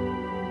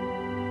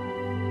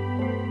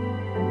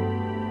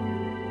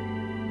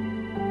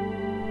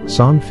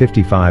 Psalm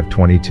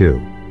 55:22.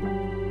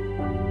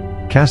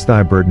 Cast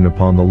thy burden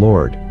upon the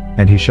Lord,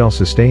 and he shall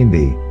sustain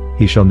thee,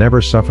 he shall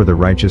never suffer the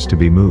righteous to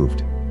be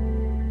moved.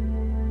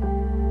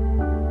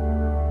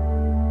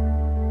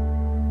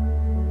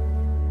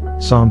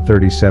 Psalm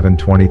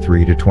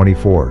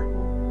 37:23-24.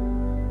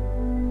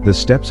 The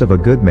steps of a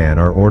good man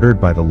are ordered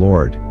by the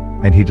Lord,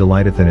 and he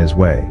delighteth in his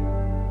way.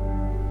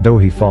 Though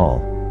he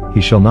fall,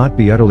 he shall not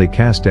be utterly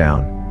cast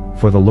down,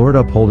 for the Lord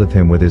upholdeth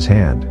him with his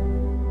hand.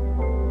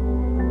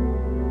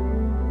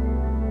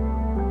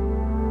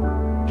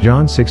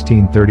 John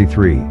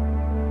 16:33.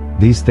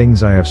 These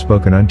things I have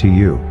spoken unto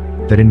you,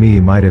 that in me ye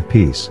might have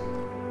peace.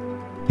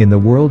 In the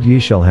world ye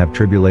shall have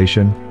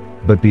tribulation,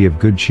 but be of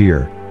good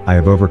cheer, I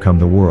have overcome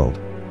the world.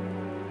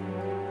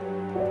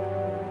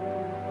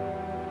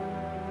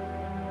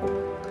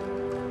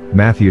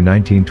 Matthew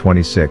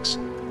 19:26.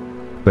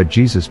 But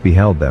Jesus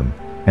beheld them,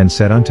 and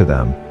said unto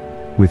them,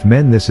 With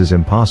men this is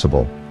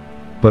impossible,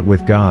 but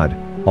with God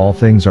all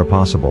things are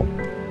possible.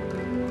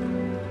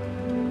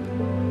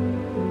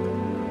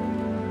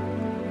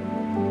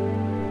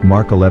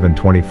 Mark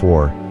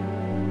 11:24.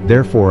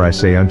 Therefore I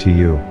say unto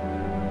you,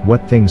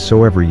 what things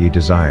soever ye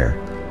desire,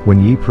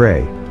 when ye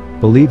pray,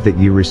 believe that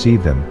ye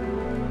receive them,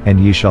 and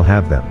ye shall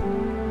have them.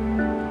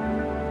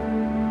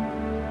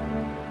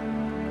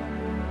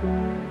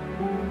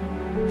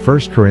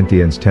 First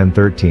Corinthians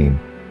 10:13.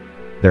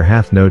 There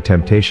hath no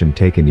temptation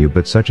taken you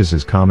but such as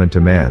is common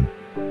to man.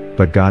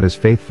 But God is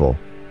faithful,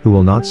 who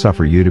will not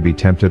suffer you to be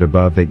tempted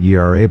above that ye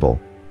are able,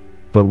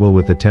 but will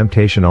with the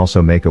temptation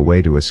also make a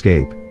way to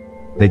escape,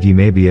 that ye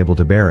may be able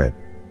to bear it.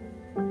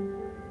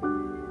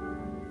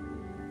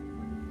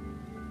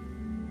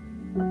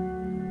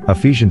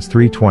 Ephesians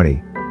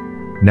 3:20.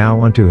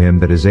 Now unto him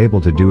that is able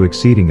to do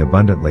exceeding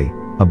abundantly,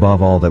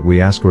 above all that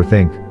we ask or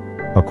think,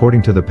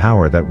 according to the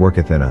power that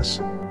worketh in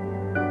us.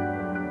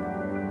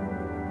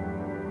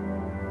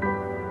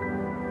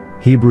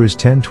 Hebrews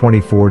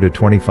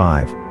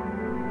 10:24-25.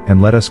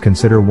 And let us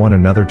consider one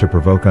another to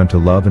provoke unto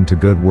love and to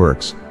good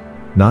works,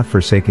 not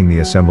forsaking the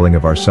assembling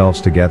of ourselves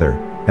together,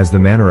 as the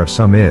manner of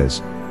some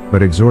is,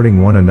 but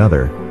exhorting one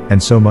another,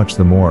 and so much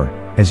the more,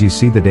 as ye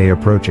see the day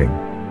approaching.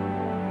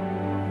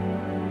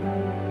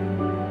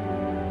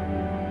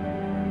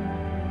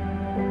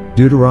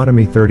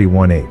 Deuteronomy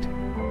 31:8.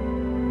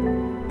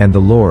 And the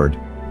Lord,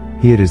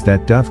 He it is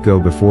that doth go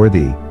before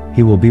thee,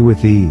 He will be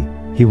with thee,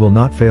 He will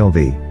not fail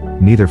thee,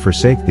 neither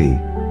forsake thee,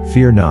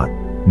 fear not,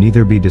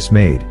 neither be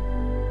dismayed.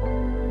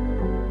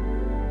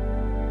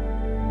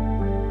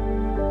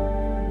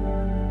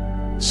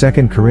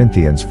 Second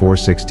Corinthians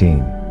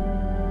 4:16.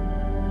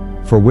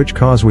 For which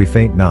cause we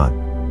faint not,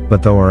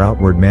 but though our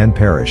outward man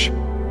perish,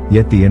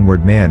 yet the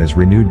inward man is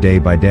renewed day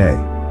by day.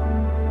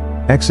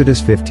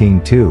 Exodus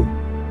 15:2.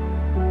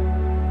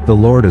 The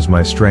Lord is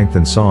my strength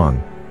and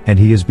song, and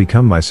He is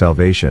become my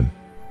salvation.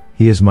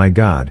 He is my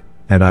God,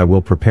 and I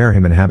will prepare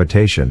Him an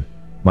habitation,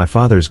 my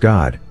Father's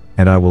God,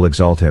 and I will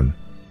exalt Him.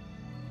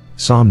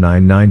 Psalm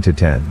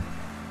 9:9-10.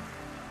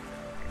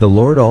 The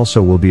Lord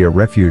also will be a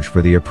refuge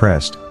for the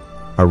oppressed,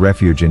 a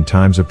refuge in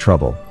times of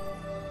trouble.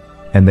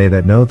 And they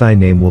that know thy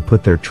name will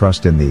put their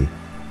trust in thee,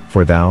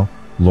 for thou,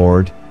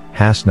 Lord,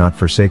 hast not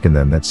forsaken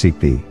them that seek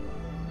thee.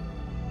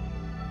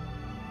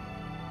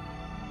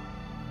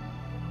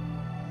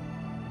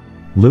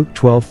 Luke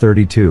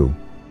 12:32.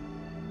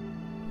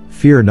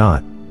 Fear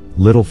not,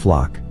 little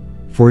flock,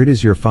 for it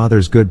is your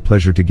Father's good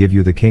pleasure to give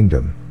you the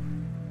kingdom.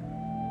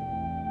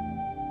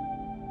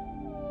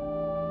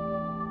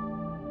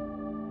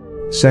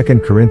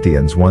 Second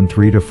Corinthians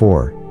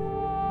 1:3-4.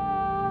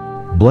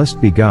 Blessed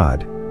be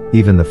God,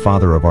 even the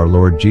Father of our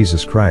Lord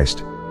Jesus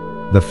Christ,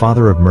 the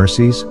Father of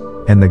mercies,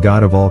 and the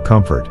God of all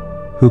comfort,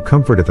 who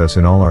comforteth us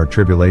in all our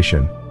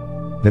tribulation,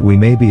 that we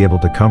may be able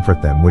to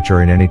comfort them which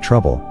are in any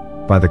trouble,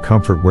 by the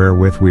comfort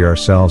wherewith we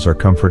ourselves are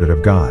comforted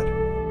of God.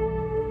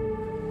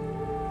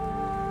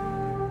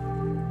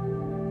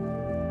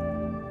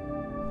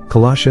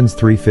 Colossians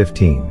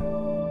 3:15.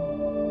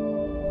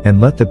 And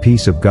let the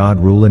peace of God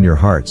rule in your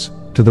hearts,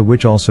 to the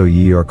which also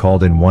ye are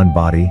called in one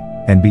body,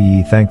 and be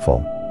ye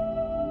thankful.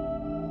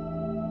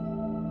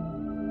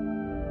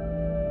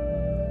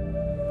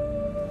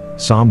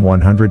 Psalm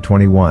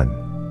 121.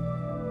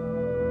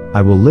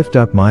 I will lift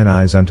up mine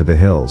eyes unto the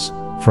hills,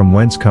 from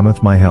whence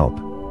cometh my help.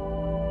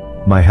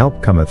 My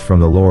help cometh from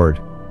the Lord,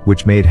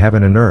 which made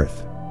heaven and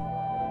earth.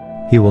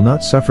 He will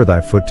not suffer thy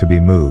foot to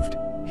be moved,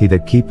 he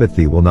that keepeth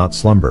thee will not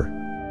slumber.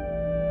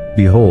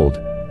 Behold,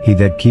 he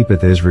that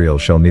keepeth Israel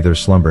shall neither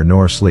slumber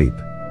nor sleep.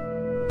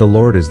 The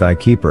Lord is thy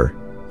keeper,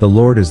 the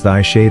Lord is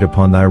thy shade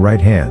upon thy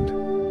right hand.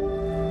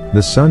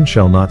 The sun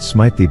shall not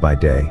smite thee by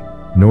day,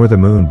 nor the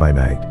moon by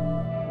night.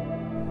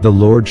 The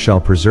Lord shall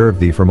preserve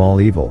thee from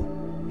all evil,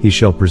 he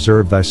shall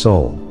preserve thy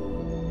soul.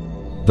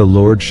 The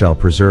Lord shall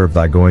preserve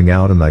thy going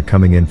out and thy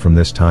coming in from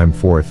this time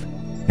forth,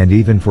 and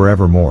even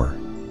forevermore.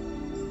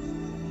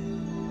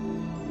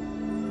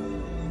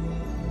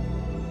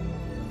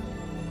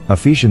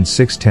 Ephesians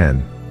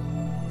 6:10.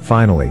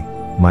 Finally,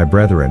 my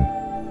brethren,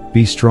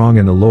 be strong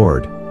in the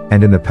Lord,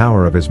 and in the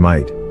power of his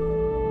might.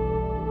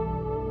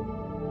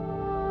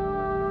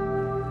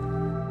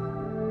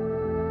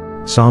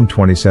 Psalm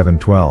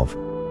 27:12.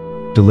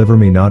 Deliver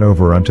me not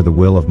over unto the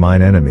will of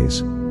mine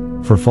enemies,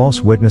 for false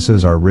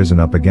witnesses are risen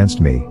up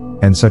against me,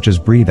 and such as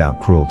breathe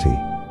out cruelty.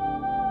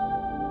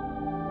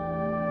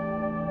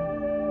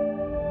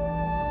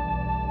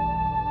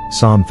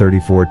 Psalm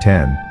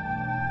 34:10.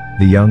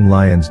 The young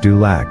lions do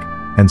lack,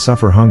 and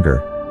suffer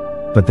hunger,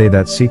 but they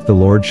that seek the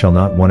Lord shall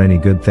not want any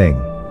good thing.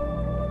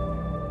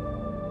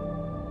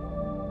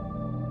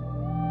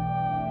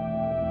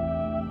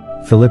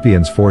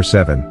 Philippians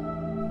 4:7.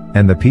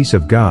 And the peace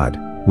of God,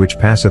 which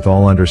passeth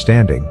all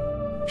understanding,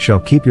 shall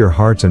keep your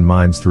hearts and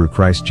minds through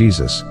Christ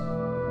Jesus.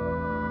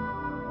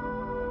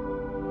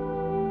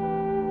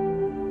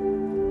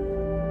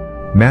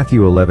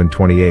 Matthew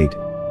 11:28.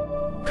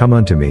 Come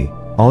unto me,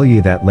 all ye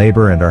that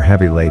labor and are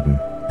heavy laden,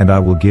 and I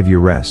will give you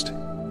rest.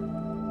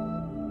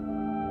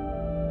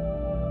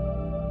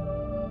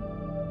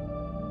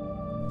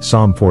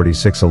 Psalm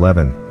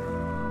 46:11.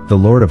 The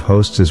Lord of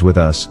hosts is with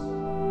us,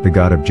 the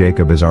God of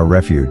Jacob is our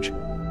refuge.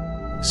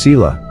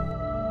 Selah.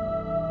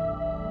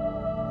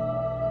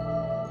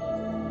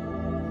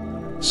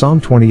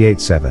 Psalm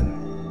 28:7.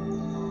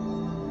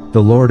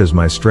 The Lord is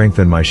my strength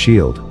and my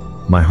shield,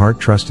 my heart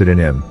trusted in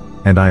him,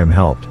 and I am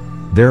helped,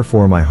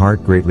 therefore my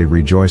heart greatly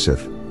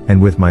rejoiceth, and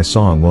with my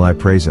song will I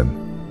praise him.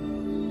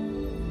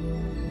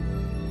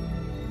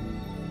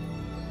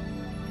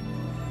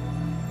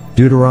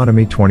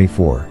 Deuteronomy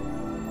 24.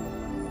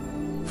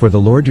 For the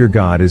Lord your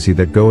God is he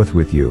that goeth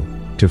with you,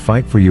 to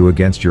fight for you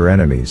against your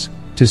enemies,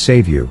 to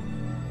save you.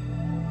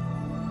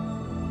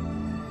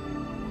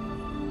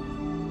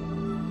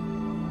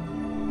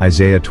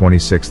 Isaiah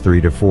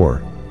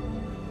 26:3-4.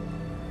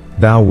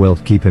 Thou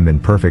wilt keep him in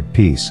perfect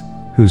peace,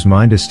 whose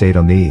mind is stayed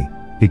on thee,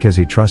 because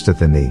he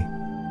trusteth in thee.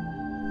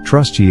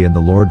 Trust ye in the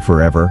Lord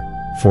forever,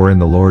 for in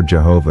the Lord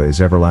Jehovah is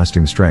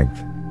everlasting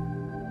strength.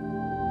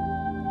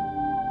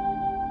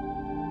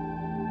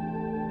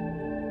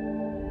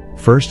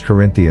 First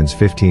Corinthians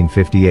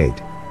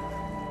 15:58.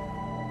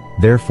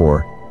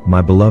 Therefore,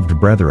 my beloved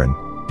brethren,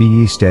 be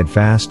ye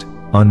steadfast,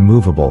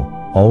 unmovable,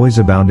 always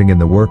abounding in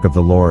the work of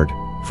the Lord,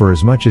 for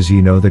as much as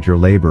ye know that your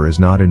labor is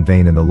not in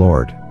vain in the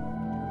Lord.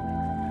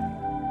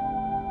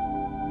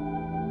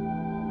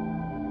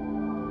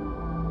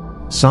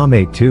 Psalm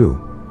 8:2.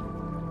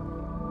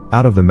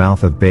 Out of the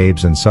mouth of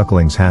babes and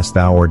sucklings hast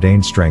thou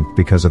ordained strength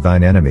because of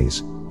thine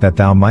enemies, that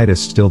thou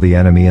mightest still the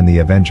enemy and the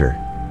avenger.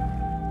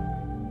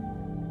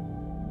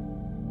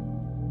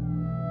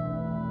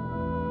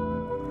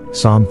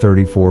 Psalm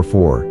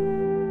 34:4.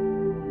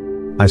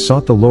 I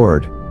sought the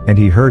Lord, and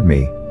he heard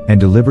me, and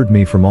delivered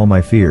me from all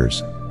my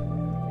fears.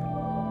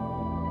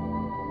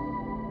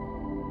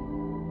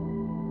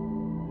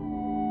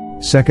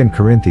 Second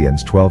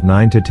Corinthians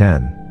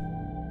 12:9-10.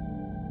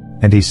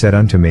 And he said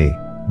unto me,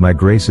 My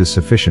grace is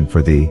sufficient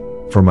for thee,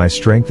 for my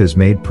strength is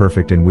made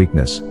perfect in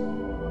weakness.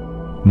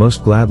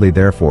 Most gladly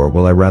therefore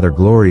will I rather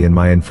glory in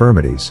my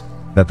infirmities,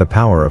 that the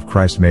power of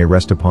Christ may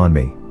rest upon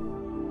me.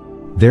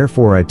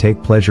 Therefore I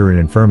take pleasure in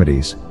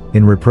infirmities,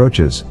 in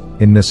reproaches,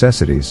 in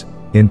necessities,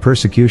 in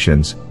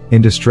persecutions,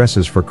 in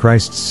distresses for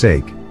Christ's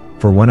sake,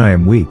 for when I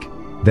am weak,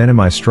 then am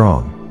I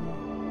strong.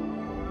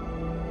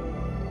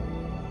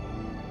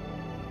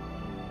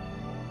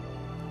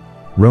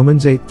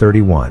 Romans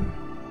 8:31.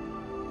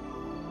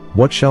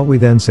 What shall we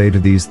then say to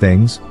these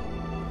things?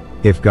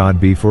 If God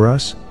be for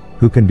us,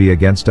 who can be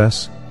against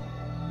us?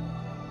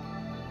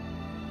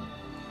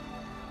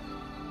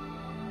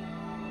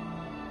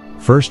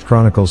 First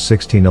Chronicles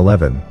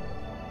 16:11.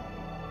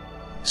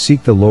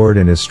 Seek the Lord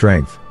in his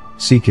strength,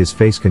 seek his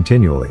face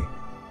continually.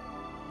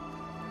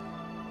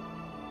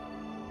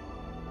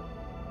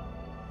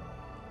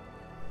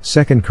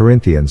 Second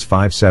Corinthians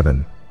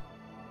 5:7.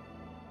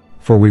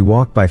 For we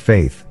walk by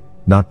faith,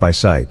 not by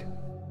sight.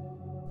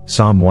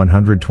 Psalm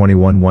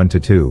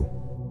 121:1-2.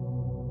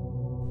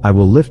 I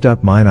will lift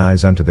up mine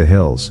eyes unto the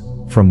hills,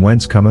 from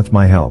whence cometh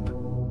my help.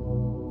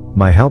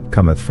 My help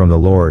cometh from the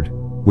Lord,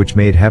 which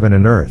made heaven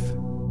and earth.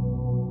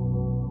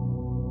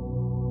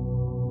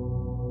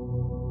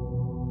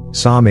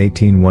 Psalm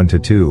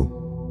 18:1-2.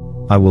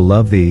 I will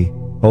love thee,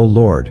 O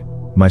Lord,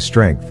 my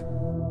strength.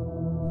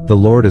 The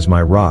Lord is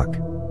my rock,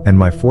 and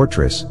my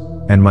fortress,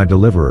 and my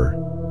deliverer,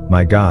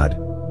 my God,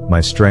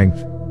 my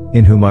strength,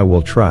 in whom I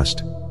will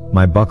trust,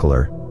 my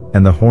buckler,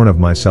 and the horn of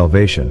my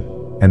salvation,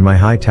 and my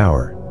high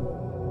tower.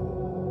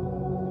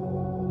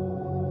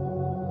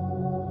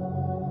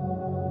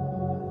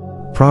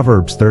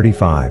 Proverbs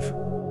 35.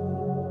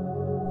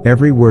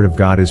 Every word of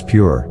God is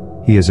pure,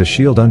 he is a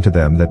shield unto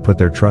them that put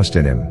their trust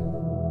in him.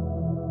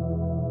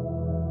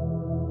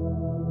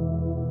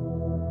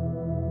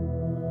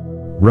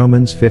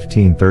 Romans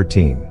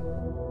 15:13.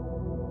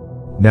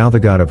 Now the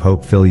God of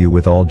hope fill you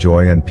with all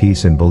joy and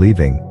peace in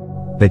believing,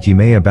 that ye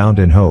may abound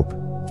in hope,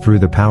 through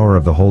the power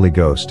of the Holy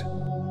Ghost.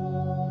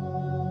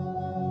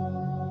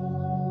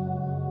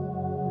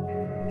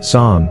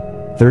 Psalm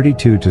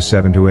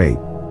 32:7-8.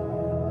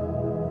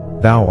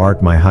 Thou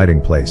art my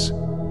hiding place,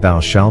 thou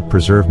shalt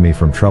preserve me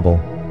from trouble,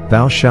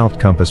 thou shalt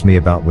compass me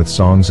about with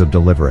songs of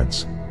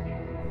deliverance.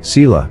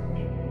 Selah.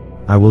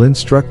 I will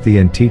instruct thee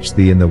and teach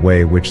thee in the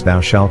way which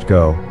thou shalt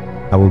go,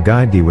 I will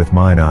guide thee with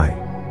mine eye.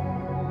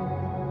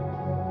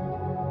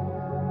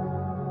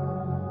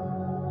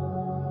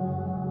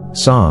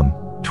 Psalm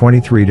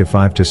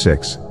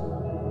 23:5-6.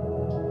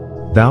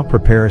 Thou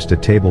preparest a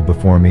table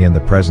before me in the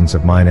presence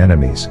of mine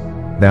enemies,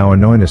 thou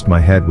anointest my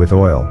head with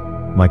oil,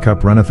 my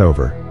cup runneth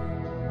over.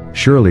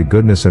 Surely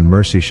goodness and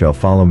mercy shall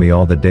follow me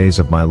all the days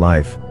of my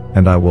life,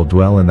 and I will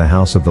dwell in the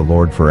house of the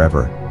Lord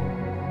forever.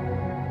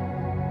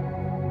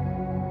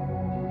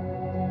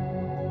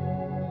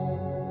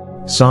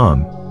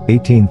 Psalm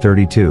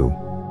 18:32.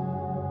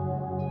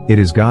 It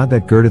is God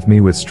that girdeth me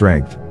with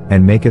strength,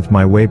 and maketh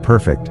my way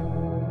perfect.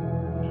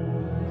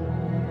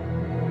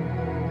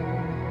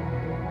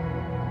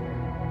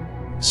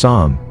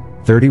 Psalm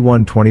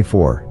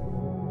 31:24.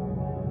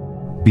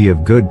 Be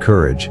of good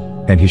courage,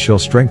 and he shall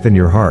strengthen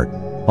your heart,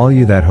 all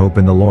you that hope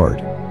in the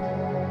Lord.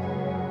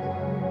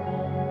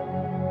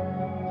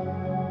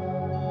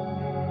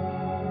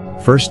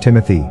 First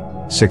Timothy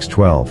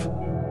 6:12.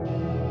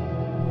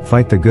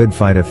 Fight the good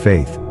fight of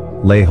faith,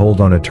 lay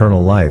hold on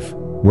eternal life,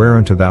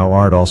 whereunto thou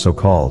art also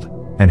called,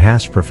 and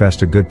hast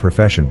professed a good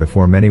profession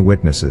before many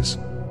witnesses.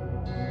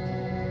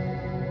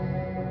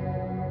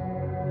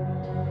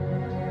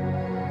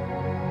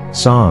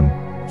 Psalm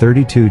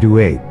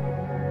 32:8.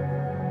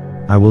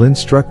 I will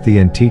instruct thee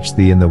and teach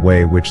thee in the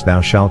way which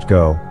thou shalt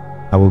go,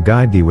 I will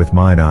guide thee with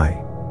mine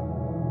eye.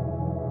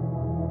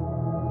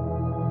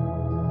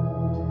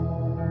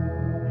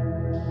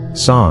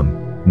 Psalm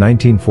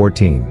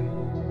 19:14.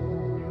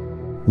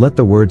 Let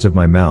the words of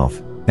my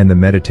mouth, and the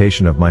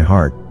meditation of my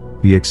heart,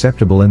 be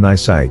acceptable in thy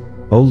sight,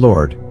 O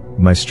Lord,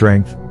 my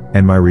strength,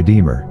 and my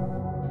Redeemer.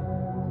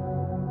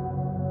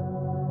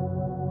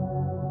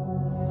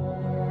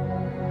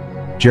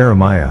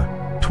 Jeremiah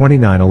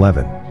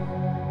 29:11.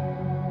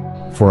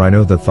 For I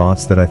know the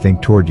thoughts that I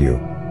think toward you,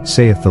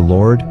 saith the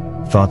Lord,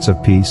 thoughts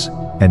of peace,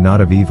 and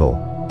not of evil,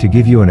 to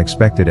give you an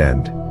expected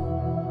end.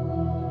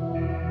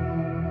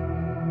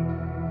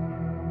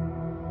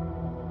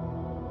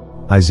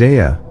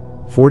 Isaiah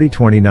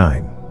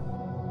 40:29.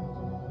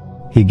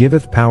 He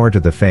giveth power to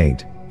the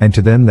faint, and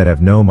to them that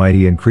have no might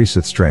he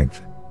increaseth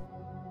strength.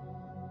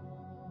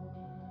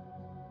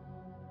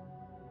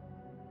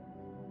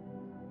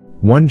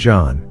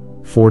 John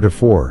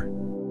 4:4.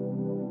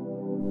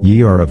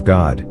 Ye are of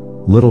God,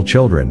 little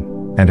children,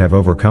 and have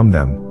overcome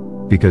them,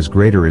 because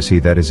greater is he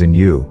that is in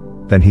you,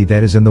 than he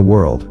that is in the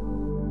world.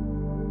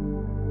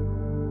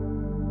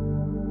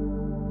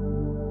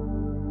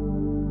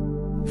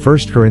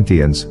 First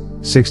Corinthians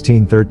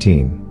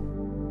 16:13.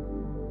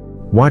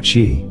 Watch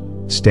ye,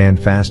 stand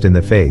fast in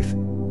the faith,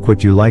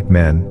 quit you like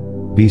men,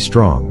 be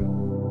strong.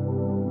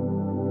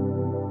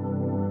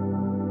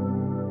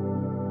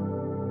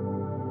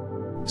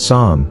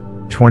 Psalm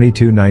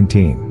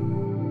 22:19.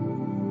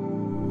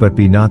 But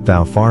be not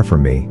thou far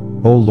from me,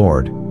 O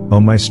Lord, O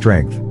my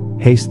strength,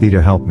 haste thee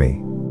to help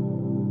me.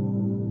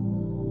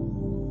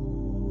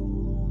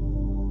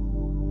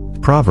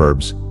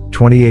 Proverbs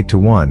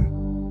 28:1.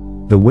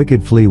 The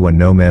wicked flee when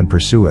no man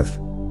pursueth,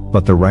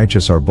 but the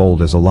righteous are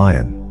bold as a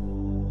lion.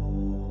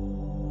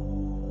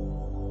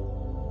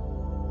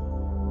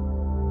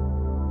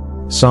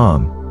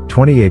 Psalm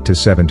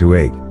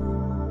 28:7-8.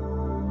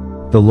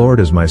 The Lord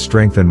is my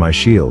strength and my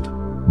shield,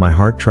 My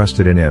heart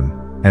trusted in him,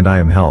 and I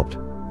am helped.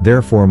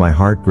 Therefore my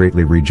heart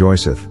greatly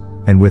rejoiceth,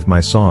 and with my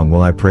song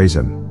will I praise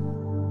him.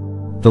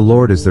 The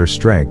Lord is their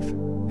strength,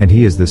 and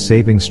he is the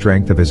saving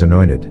strength of his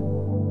anointed.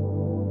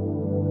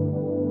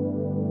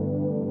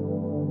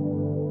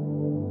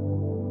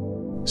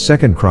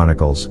 Second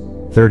Chronicles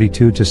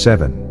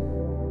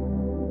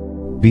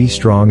 32-7. Be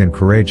strong and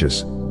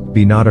courageous,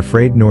 be not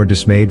afraid nor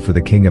dismayed for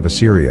the king of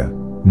Assyria,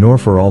 nor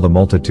for all the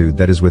multitude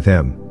that is with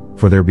him,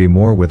 for there be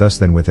more with us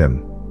than with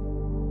him.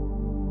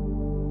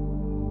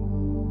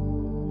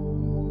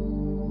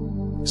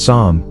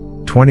 Psalm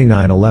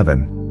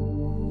 29:11.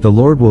 The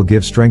Lord will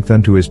give strength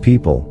unto his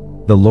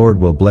people, the Lord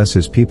will bless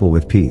his people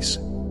with peace.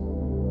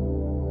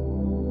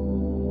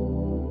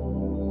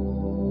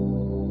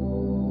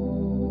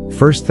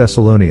 First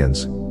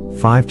Thessalonians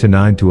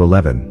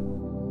 5:9-11.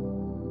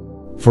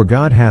 For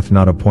God hath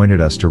not appointed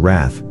us to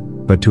wrath,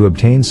 but to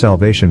obtain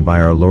salvation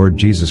by our Lord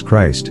Jesus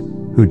Christ,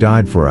 who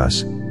died for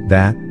us,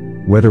 that,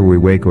 whether we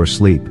wake or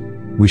sleep,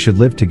 we should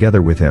live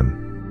together with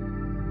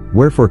him.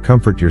 Wherefore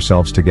comfort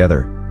yourselves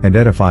together, and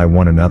edify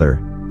one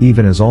another,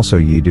 even as also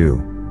ye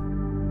do.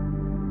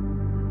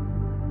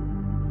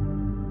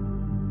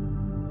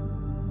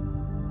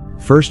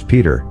 First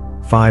Peter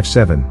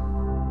 5:7.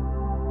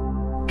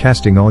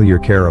 Casting all your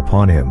care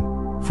upon him,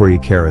 for he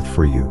careth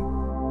for you.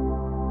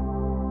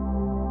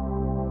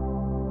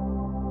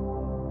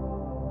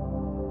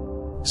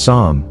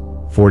 Psalm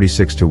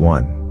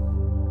 46:1.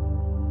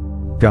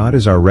 God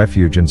is our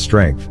refuge and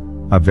strength,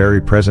 a very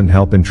present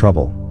help in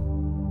trouble.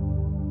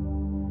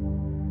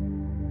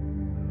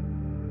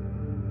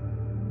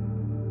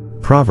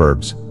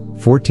 Proverbs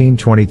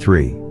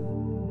 14:23.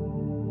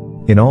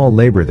 In all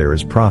labor there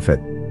is profit,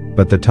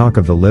 but the talk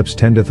of the lips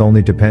tendeth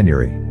only to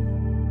penury.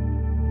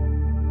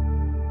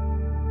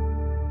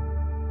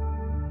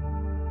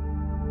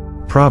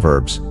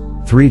 Proverbs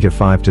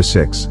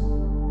 3:5-6.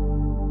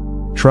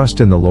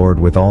 Trust in the Lord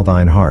with all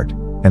thine heart,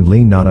 and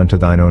lean not unto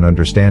thine own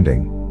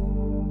understanding.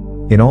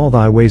 In all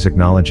thy ways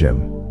acknowledge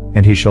him,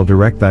 and he shall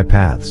direct thy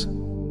paths.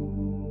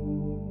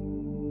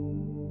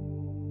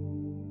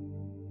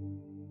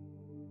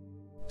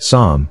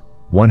 Psalm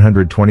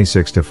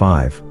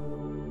 126:5.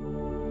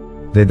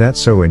 They that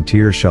sow in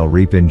tears shall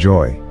reap in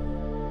joy.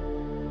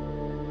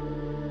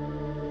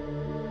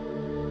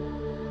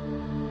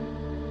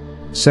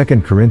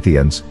 Second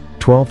Corinthians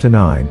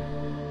 12:9.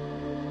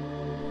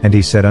 And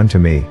he said unto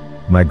me,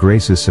 My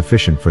grace is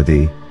sufficient for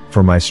thee,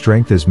 for my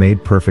strength is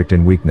made perfect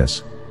in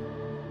weakness.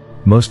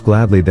 Most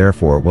gladly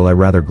therefore will I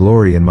rather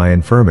glory in my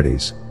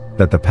infirmities,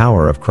 that the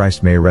power of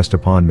Christ may rest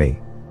upon me.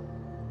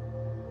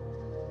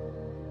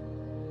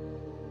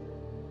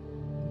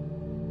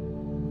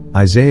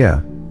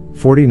 Isaiah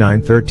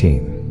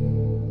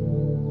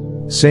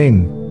 49:13.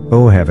 Sing,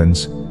 O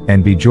heavens,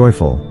 and be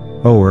joyful,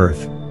 O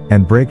earth,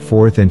 and break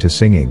forth into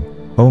singing,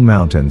 O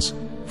mountains,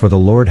 for the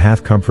Lord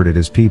hath comforted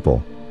his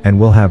people, and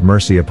will have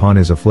mercy upon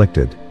his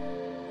afflicted.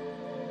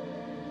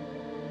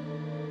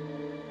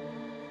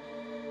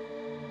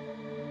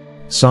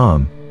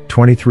 Psalm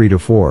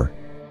 23:4.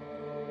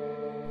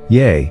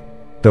 Yea,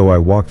 though I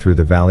walk through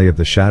the valley of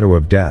the shadow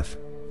of death,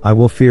 I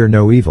will fear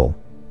no evil,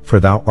 for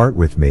thou art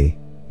with me,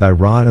 thy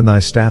rod and thy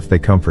staff they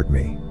comfort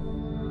me.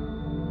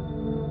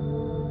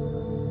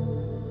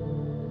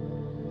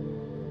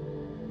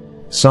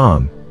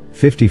 Psalm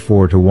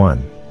 54:1.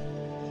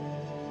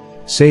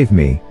 Save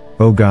me,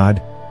 O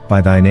God,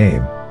 by thy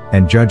name,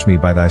 and judge me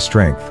by thy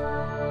strength.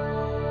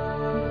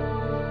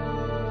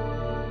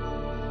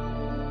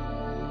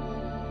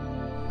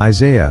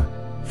 Isaiah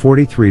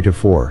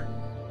 43:4.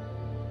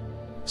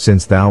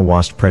 Since thou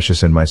wast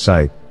precious in my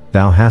sight,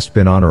 thou hast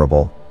been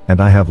honorable, and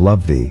I have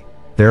loved thee,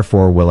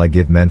 therefore will I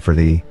give men for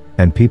thee,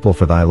 and people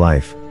for thy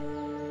life.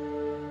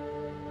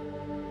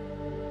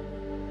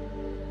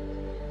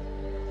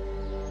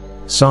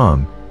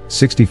 Psalm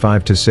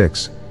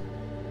 65:6.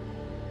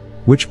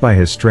 Which by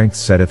his strength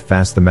setteth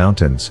fast the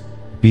mountains,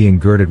 being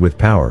girded with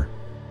power.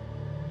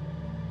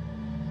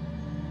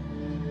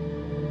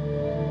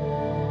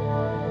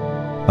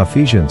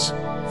 Ephesians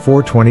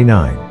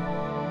 4:29.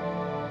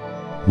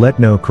 Let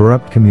no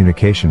corrupt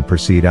communication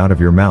proceed out of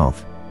your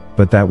mouth,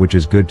 but that which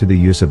is good to the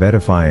use of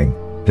edifying,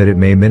 that it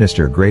may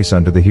minister grace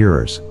unto the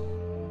hearers.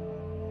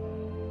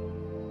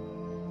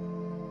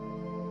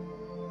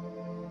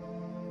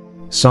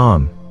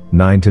 Psalm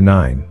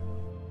 9:9.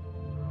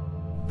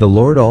 The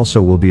Lord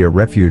also will be a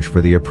refuge for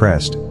the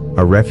oppressed,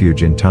 a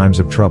refuge in times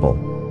of trouble.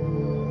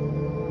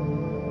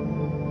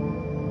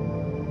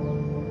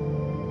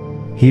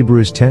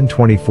 Hebrews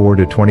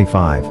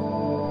 10:24-25.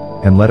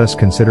 And let us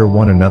consider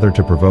one another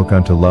to provoke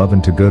unto love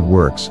and to good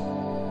works,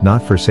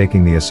 not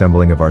forsaking the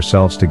assembling of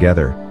ourselves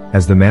together,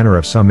 as the manner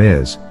of some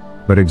is,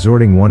 but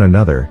exhorting one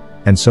another,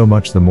 and so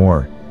much the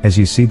more, as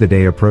ye see the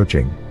day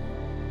approaching.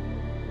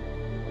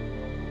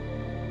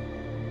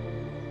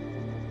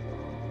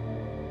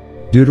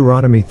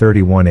 Deuteronomy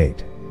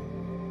 31:8.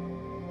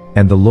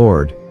 And the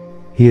Lord,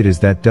 He it is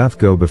that doth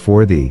go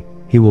before thee,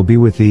 He will be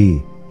with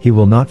thee, He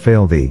will not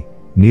fail thee,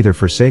 neither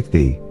forsake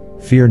thee,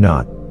 fear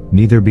not,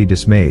 neither be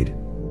dismayed.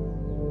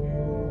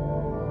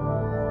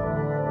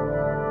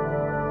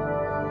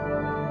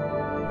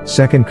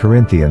 2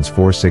 Corinthians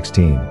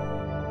 4:16.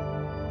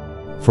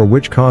 For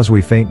which cause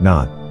we faint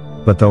not,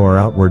 but though our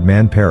outward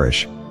man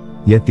perish,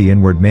 yet the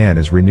inward man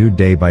is renewed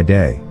day by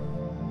day.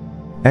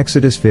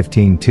 Exodus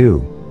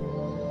 15:2.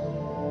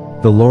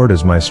 The Lord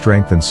is my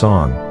strength and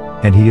song,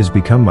 and he has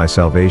become my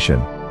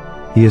salvation.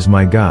 He is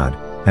my God,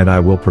 and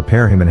I will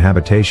prepare him an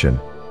habitation,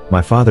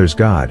 my father's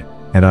God,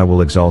 and I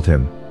will exalt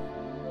him.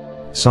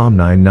 Psalm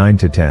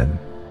 9:9-10.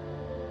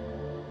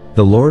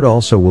 The Lord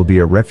also will be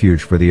a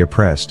refuge for the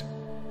oppressed,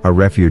 a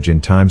refuge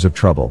in times of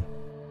trouble.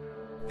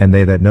 And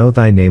they that know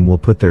thy name will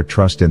put their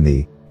trust in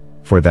thee,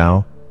 for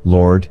thou,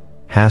 Lord,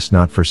 hast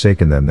not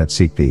forsaken them that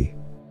seek thee.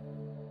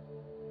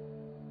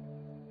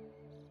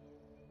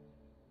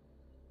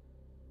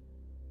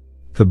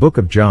 The Book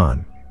of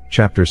John,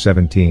 chapter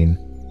 17,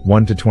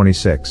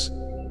 1-26.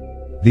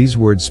 These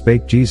words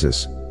spake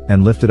Jesus,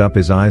 and lifted up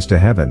his eyes to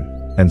heaven,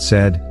 and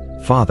said,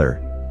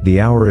 Father, the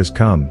hour is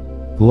come,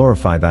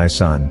 glorify thy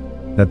Son,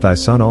 that thy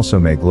Son also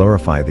may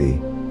glorify thee,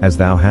 as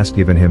thou hast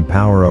given him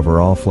power over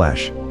all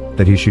flesh,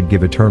 that he should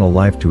give eternal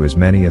life to as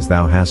many as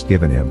thou hast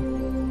given him.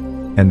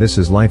 And this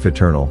is life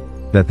eternal,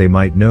 that they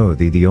might know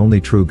thee the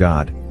only true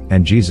God,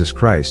 and Jesus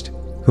Christ,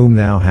 whom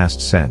thou hast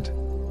sent.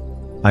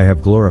 I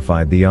have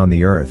glorified thee on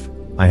the earth,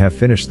 I have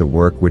finished the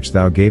work which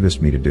thou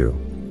gavest me to do.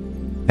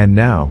 And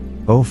now,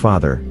 O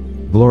Father,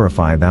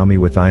 glorify thou me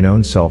with thine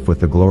own self with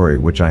the glory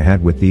which I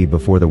had with thee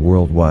before the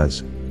world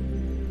was.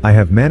 I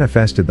have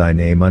manifested thy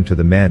name unto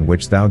the men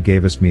which thou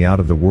gavest me out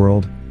of the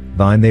world,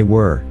 thine they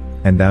were,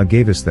 and thou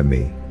gavest them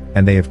me,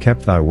 and they have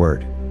kept thy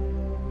word.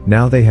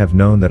 Now they have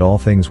known that all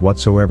things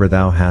whatsoever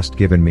thou hast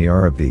given me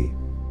are of thee.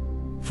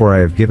 For I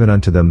have given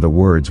unto them the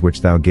words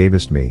which thou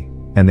gavest me,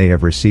 and they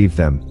have received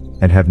them,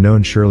 and have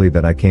known surely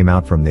that I came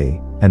out from thee,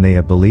 and they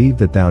have believed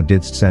that thou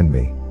didst send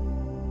me.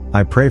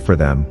 I pray for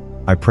them,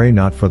 I pray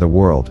not for the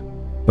world,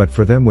 but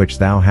for them which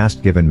thou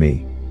hast given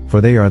me,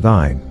 for they are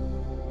thine.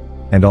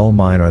 And all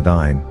mine are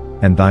thine,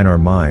 and thine are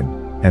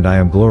mine, and I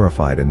am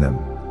glorified in them.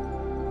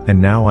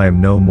 And now I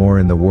am no more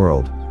in the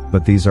world,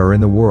 but these are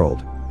in the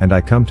world, and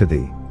I come to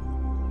thee.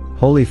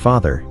 Holy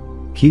Father,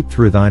 keep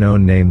through thine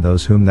own name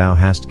those whom thou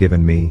hast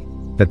given me,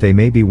 that they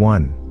may be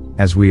one,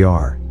 as we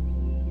are.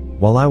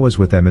 While I was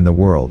with them in the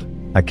world,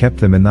 I kept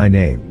them in thy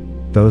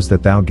name. Those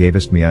that thou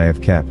gavest me I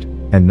have kept,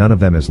 and none of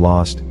them is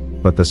lost,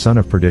 but the son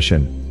of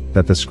perdition,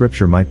 that the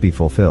scripture might be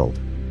fulfilled.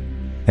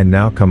 And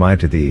now come I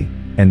to thee,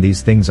 and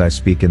these things I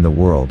speak in the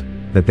world,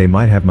 that they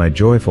might have my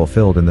joy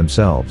fulfilled in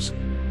themselves.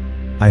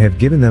 I have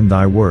given them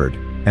thy word,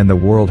 and the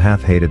world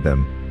hath hated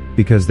them,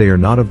 because they are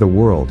not of the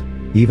world,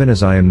 even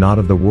as I am not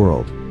of the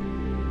world.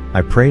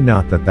 I pray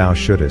not that thou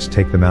shouldest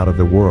take them out of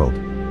the world,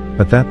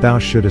 but that thou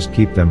shouldest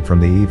keep them from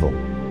the evil.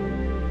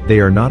 They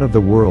are not of the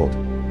world,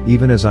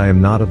 even as I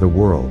am not of the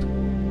world.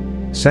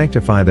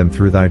 Sanctify them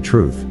through thy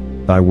truth,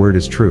 thy word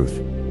is truth.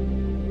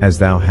 As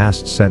thou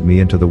hast sent me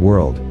into the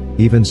world,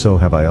 even so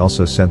have I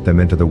also sent them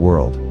into the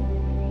world.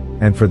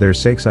 And for their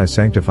sakes I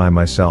sanctify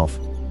myself,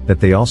 that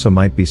they also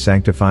might be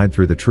sanctified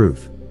through the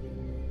truth.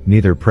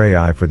 Neither pray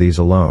I for these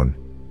alone,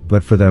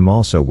 but for them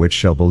also which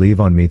shall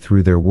believe on me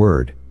through their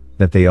word,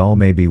 that they all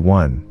may be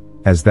one,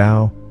 as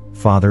thou,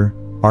 Father,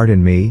 art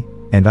in me,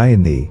 and I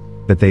in thee,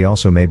 that they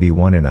also may be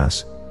one in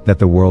us, that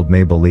the world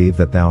may believe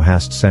that thou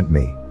hast sent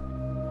me.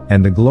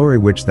 And the glory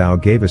which thou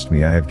gavest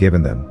me I have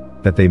given them,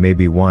 that they may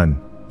be one,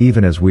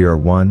 even as we are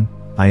one,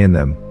 I in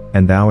them,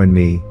 and thou in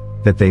me,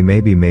 that they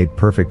may be made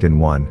perfect in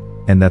one,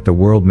 and that the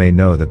world may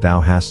know that thou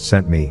hast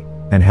sent me,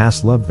 and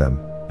hast loved them,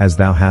 as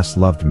thou hast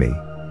loved me.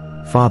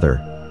 Father,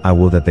 I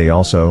will that they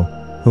also,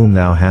 whom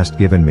thou hast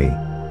given me,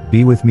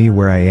 be with me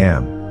where I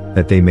am,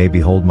 that they may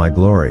behold my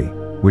glory,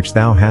 which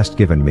thou hast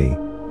given me,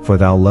 for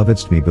thou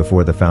lovedst me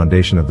before the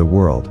foundation of the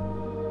world.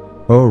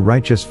 O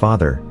righteous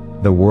Father,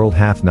 the world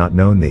hath not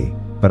known thee,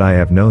 but I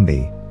have known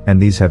thee,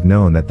 and these have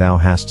known that thou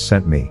hast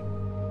sent me.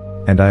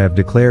 And I have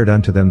declared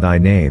unto them thy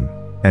name,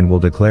 and will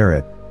declare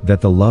it,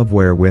 that the love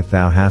wherewith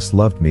thou hast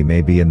loved me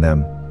may be in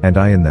them, and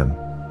I in them.